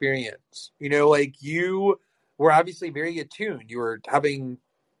than experience. Like you were obviously very attuned. You were having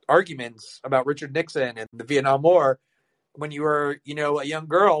arguments about Richard Nixon and the Vietnam War when you were, a young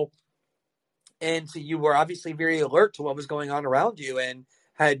girl. And so you were obviously very alert to what was going on around you and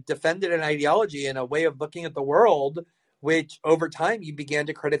had defended an ideology and a way of looking at the world, which over time you began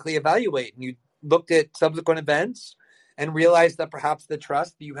to critically evaluate. And you looked at subsequent events and realized that perhaps the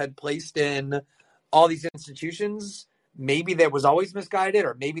trust you had placed in all these institutions, maybe that was always misguided,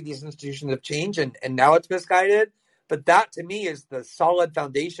 or maybe these institutions have changed and now it's misguided. But that to me is the solid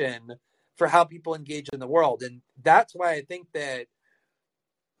foundation for how people engage in the world. And that's why I think that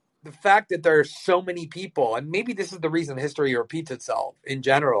the fact that there are so many people, and maybe this is the reason history repeats itself in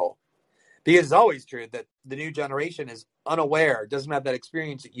general, because it's always true that the new generation is unaware, doesn't have that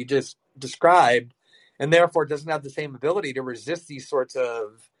experience that you just described, and therefore doesn't have the same ability to resist these sorts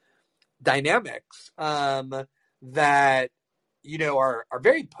of dynamics that are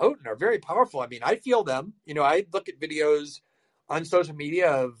very potent, are very powerful. I mean, I feel them. I look at videos on social media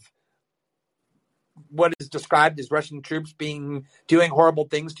of what is described as Russian troops doing horrible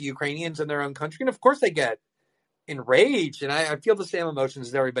things to Ukrainians in their own country. And of course they get enraged. And I feel the same emotions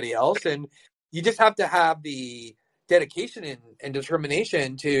as everybody else. And you just have to have the dedication and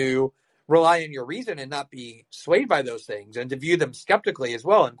determination to rely on your reason and not be swayed by those things, and to view them skeptically as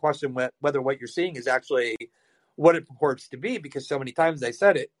well and question whether what you're seeing is actually what it purports to be, because so many times they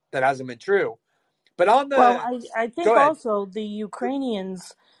said it that hasn't been true. But Well, I go think ahead. also the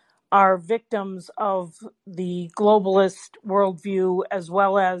Ukrainians are victims of the globalist worldview as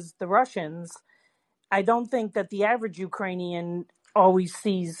well as the Russians. I don't think that the average Ukrainian always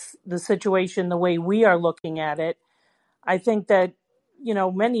sees the situation the way we are looking at it. I think that,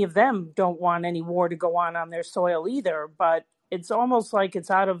 many of them don't want any war to go on their soil either, but it's almost like it's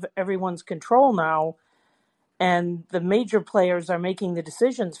out of everyone's control now. And the major players are making the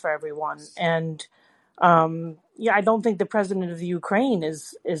decisions for everyone. And I don't think the president of the Ukraine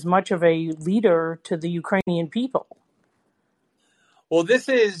is much of a leader to the Ukrainian people. Well,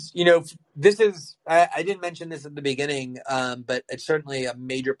 I didn't mention this at the beginning, but it's certainly a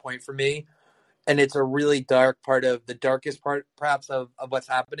major point for me. And it's a really dark part of the darkest part, perhaps, of what's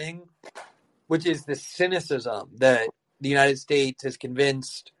happening, which is the cynicism that the United States has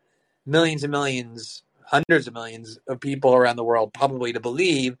convinced millions and millions, hundreds of millions of people around the world probably to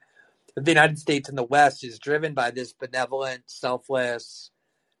believe that the United States and the West is driven by this benevolent, selfless,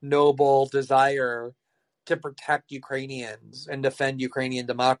 noble desire to protect Ukrainians and defend Ukrainian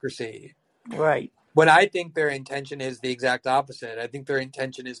democracy. Right. When I think their intention is the exact opposite. I think their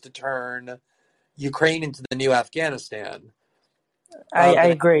intention is to turn Ukraine into the new Afghanistan I of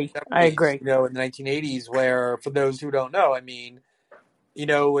the agree. I 1970s, agree. in the 1980s, where, for those who don't know, I mean,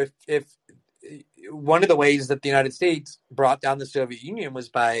 if one of the ways that the United States brought down the Soviet Union was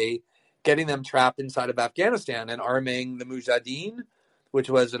by getting them trapped inside of Afghanistan and arming the Mujahideen, which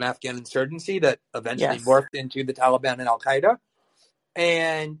was an Afghan insurgency that eventually Yes. morphed into the Taliban and Al Qaeda.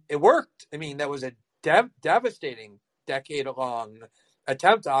 And it worked. I mean, that was a devastating decade-long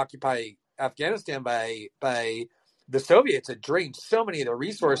attempt to occupy Afghanistan by the Soviets. It drained so many of their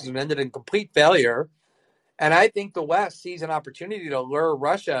resources and ended in complete failure. And I think the West sees an opportunity to lure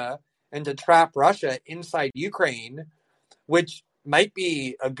Russia and to trap Russia inside Ukraine, which might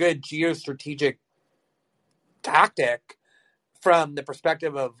be a good geostrategic tactic from the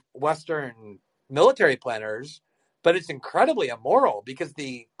perspective of Western military planners, but it's incredibly immoral, because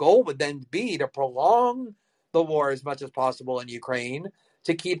the goal would then be to prolong the war as much as possible in Ukraine,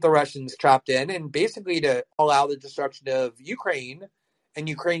 to keep the Russians trapped in, and basically to allow the destruction of Ukraine and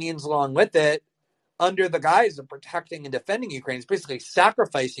Ukrainians along with it, under the guise of protecting and defending Ukraine. It's basically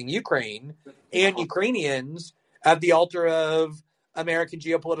sacrificing Ukraine and Ukrainians at the altar of American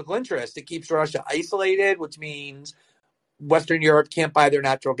geopolitical interest. It keeps Russia isolated, which means Western Europe can't buy their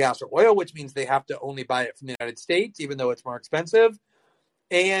natural gas or oil, which means they have to only buy it from the United States, even though it's more expensive.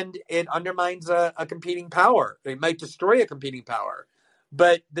 And it undermines a competing power. It might destroy a competing power.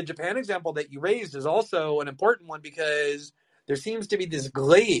 But the Japan example that you raised is also an important one because there seems to be this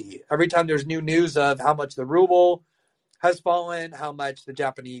glee every time there's new news of how much the ruble has fallen, how much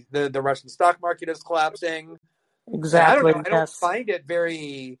the Russian stock market is collapsing. And I don't Exactly. know, I don't Yes. find it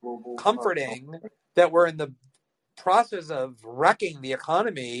very comforting that we're in the process of wrecking the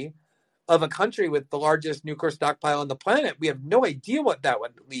economy of a country with the largest nuclear stockpile on the planet. We have no idea what that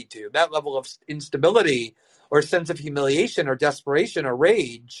would lead to. That level of instability or sense of humiliation or desperation or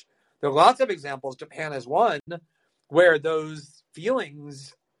rage. There are lots of examples, Japan is one, where those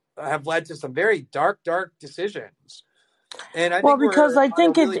feelings have led to some very dark, dark decisions. And I Well, think because we're I on a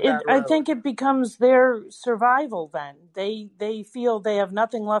think really bad I road. think it becomes their survival. Then they feel they have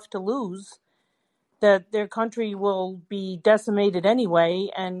nothing left to lose, that their country will be decimated anyway,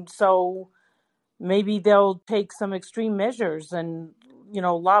 and so maybe they'll take some extreme measures and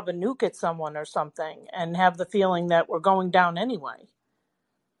lob a nuke at someone or something, and have the feeling that we're going down anyway.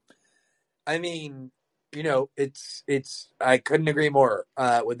 I mean, it's I couldn't agree more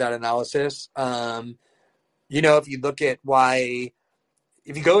with that analysis. If you look at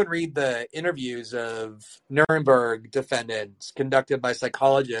if you go and read the interviews of Nuremberg defendants conducted by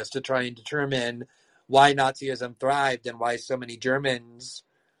psychologists to try and determine why Nazism thrived and why so many Germans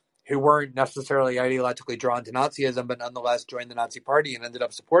who weren't necessarily ideologically drawn to Nazism but nonetheless joined the Nazi Party and ended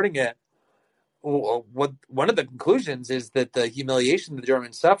up supporting it, one of the conclusions is that the humiliation the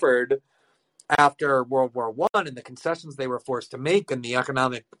Germans suffered after World War I and the concessions they were forced to make and the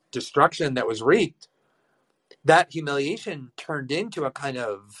economic destruction that was wreaked, that humiliation turned into a kind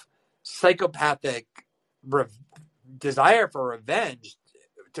of psychopathic desire for revenge,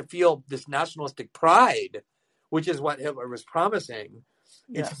 to feel this nationalistic pride, which is what Hitler was promising.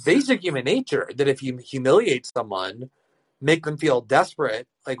 Yes. It's basic human nature that if you humiliate someone, make them feel desperate,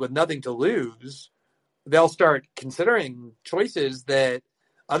 like with nothing to lose, they'll start considering choices that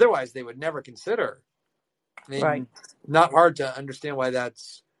otherwise they would never consider. I mean, Right. not hard to understand why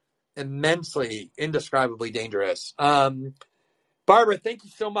that's immensely, indescribably dangerous. Barbara, thank you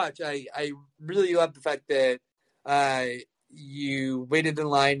so much. I really love the fact that you waited in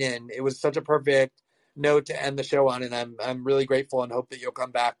line, and it was such a perfect note to end the show on. And I'm really grateful and hope that you'll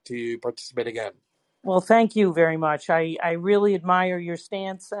come back to participate again. Well, thank you very much. I really admire your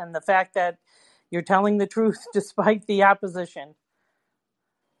stance and the fact that you're telling the truth despite the opposition.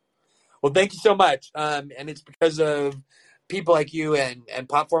 Well, thank you so much. And it's because of people like you and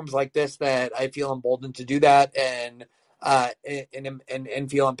platforms like this that I feel emboldened to do that and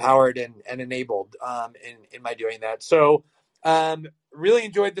feel empowered and enabled in my doing that. So really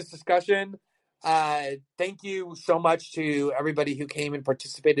enjoyed this discussion. Thank you so much to everybody who came and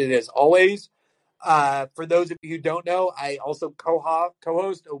participated as always. For those of you who don't know, I also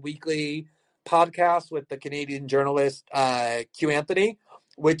co-host a weekly podcast with the Canadian journalist Q Anthony,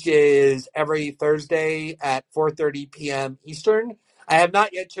 which is every Thursday at 4:30 p.m. Eastern. I have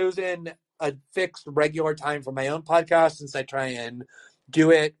not yet chosen a fixed regular time for my own podcast, since I try and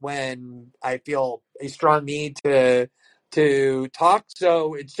do it when I feel a strong need to talk.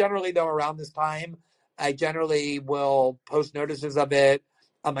 So it's generally, though, around this time. I generally will post notices of it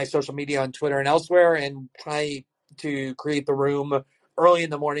on my social media on Twitter and elsewhere, and try to create the room early in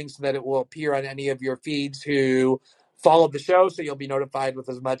the morning so that it will appear on any of your feeds who follow the show, so you'll be notified with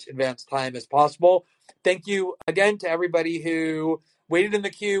as much advance time as possible. Thank you again to everybody who waited in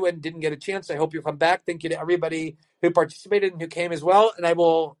the queue and didn't get a chance. I hope you'll come back. Thank you to everybody who participated and who came as well. And I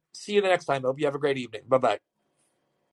will see you the next time. I hope you have a great evening. Bye-bye.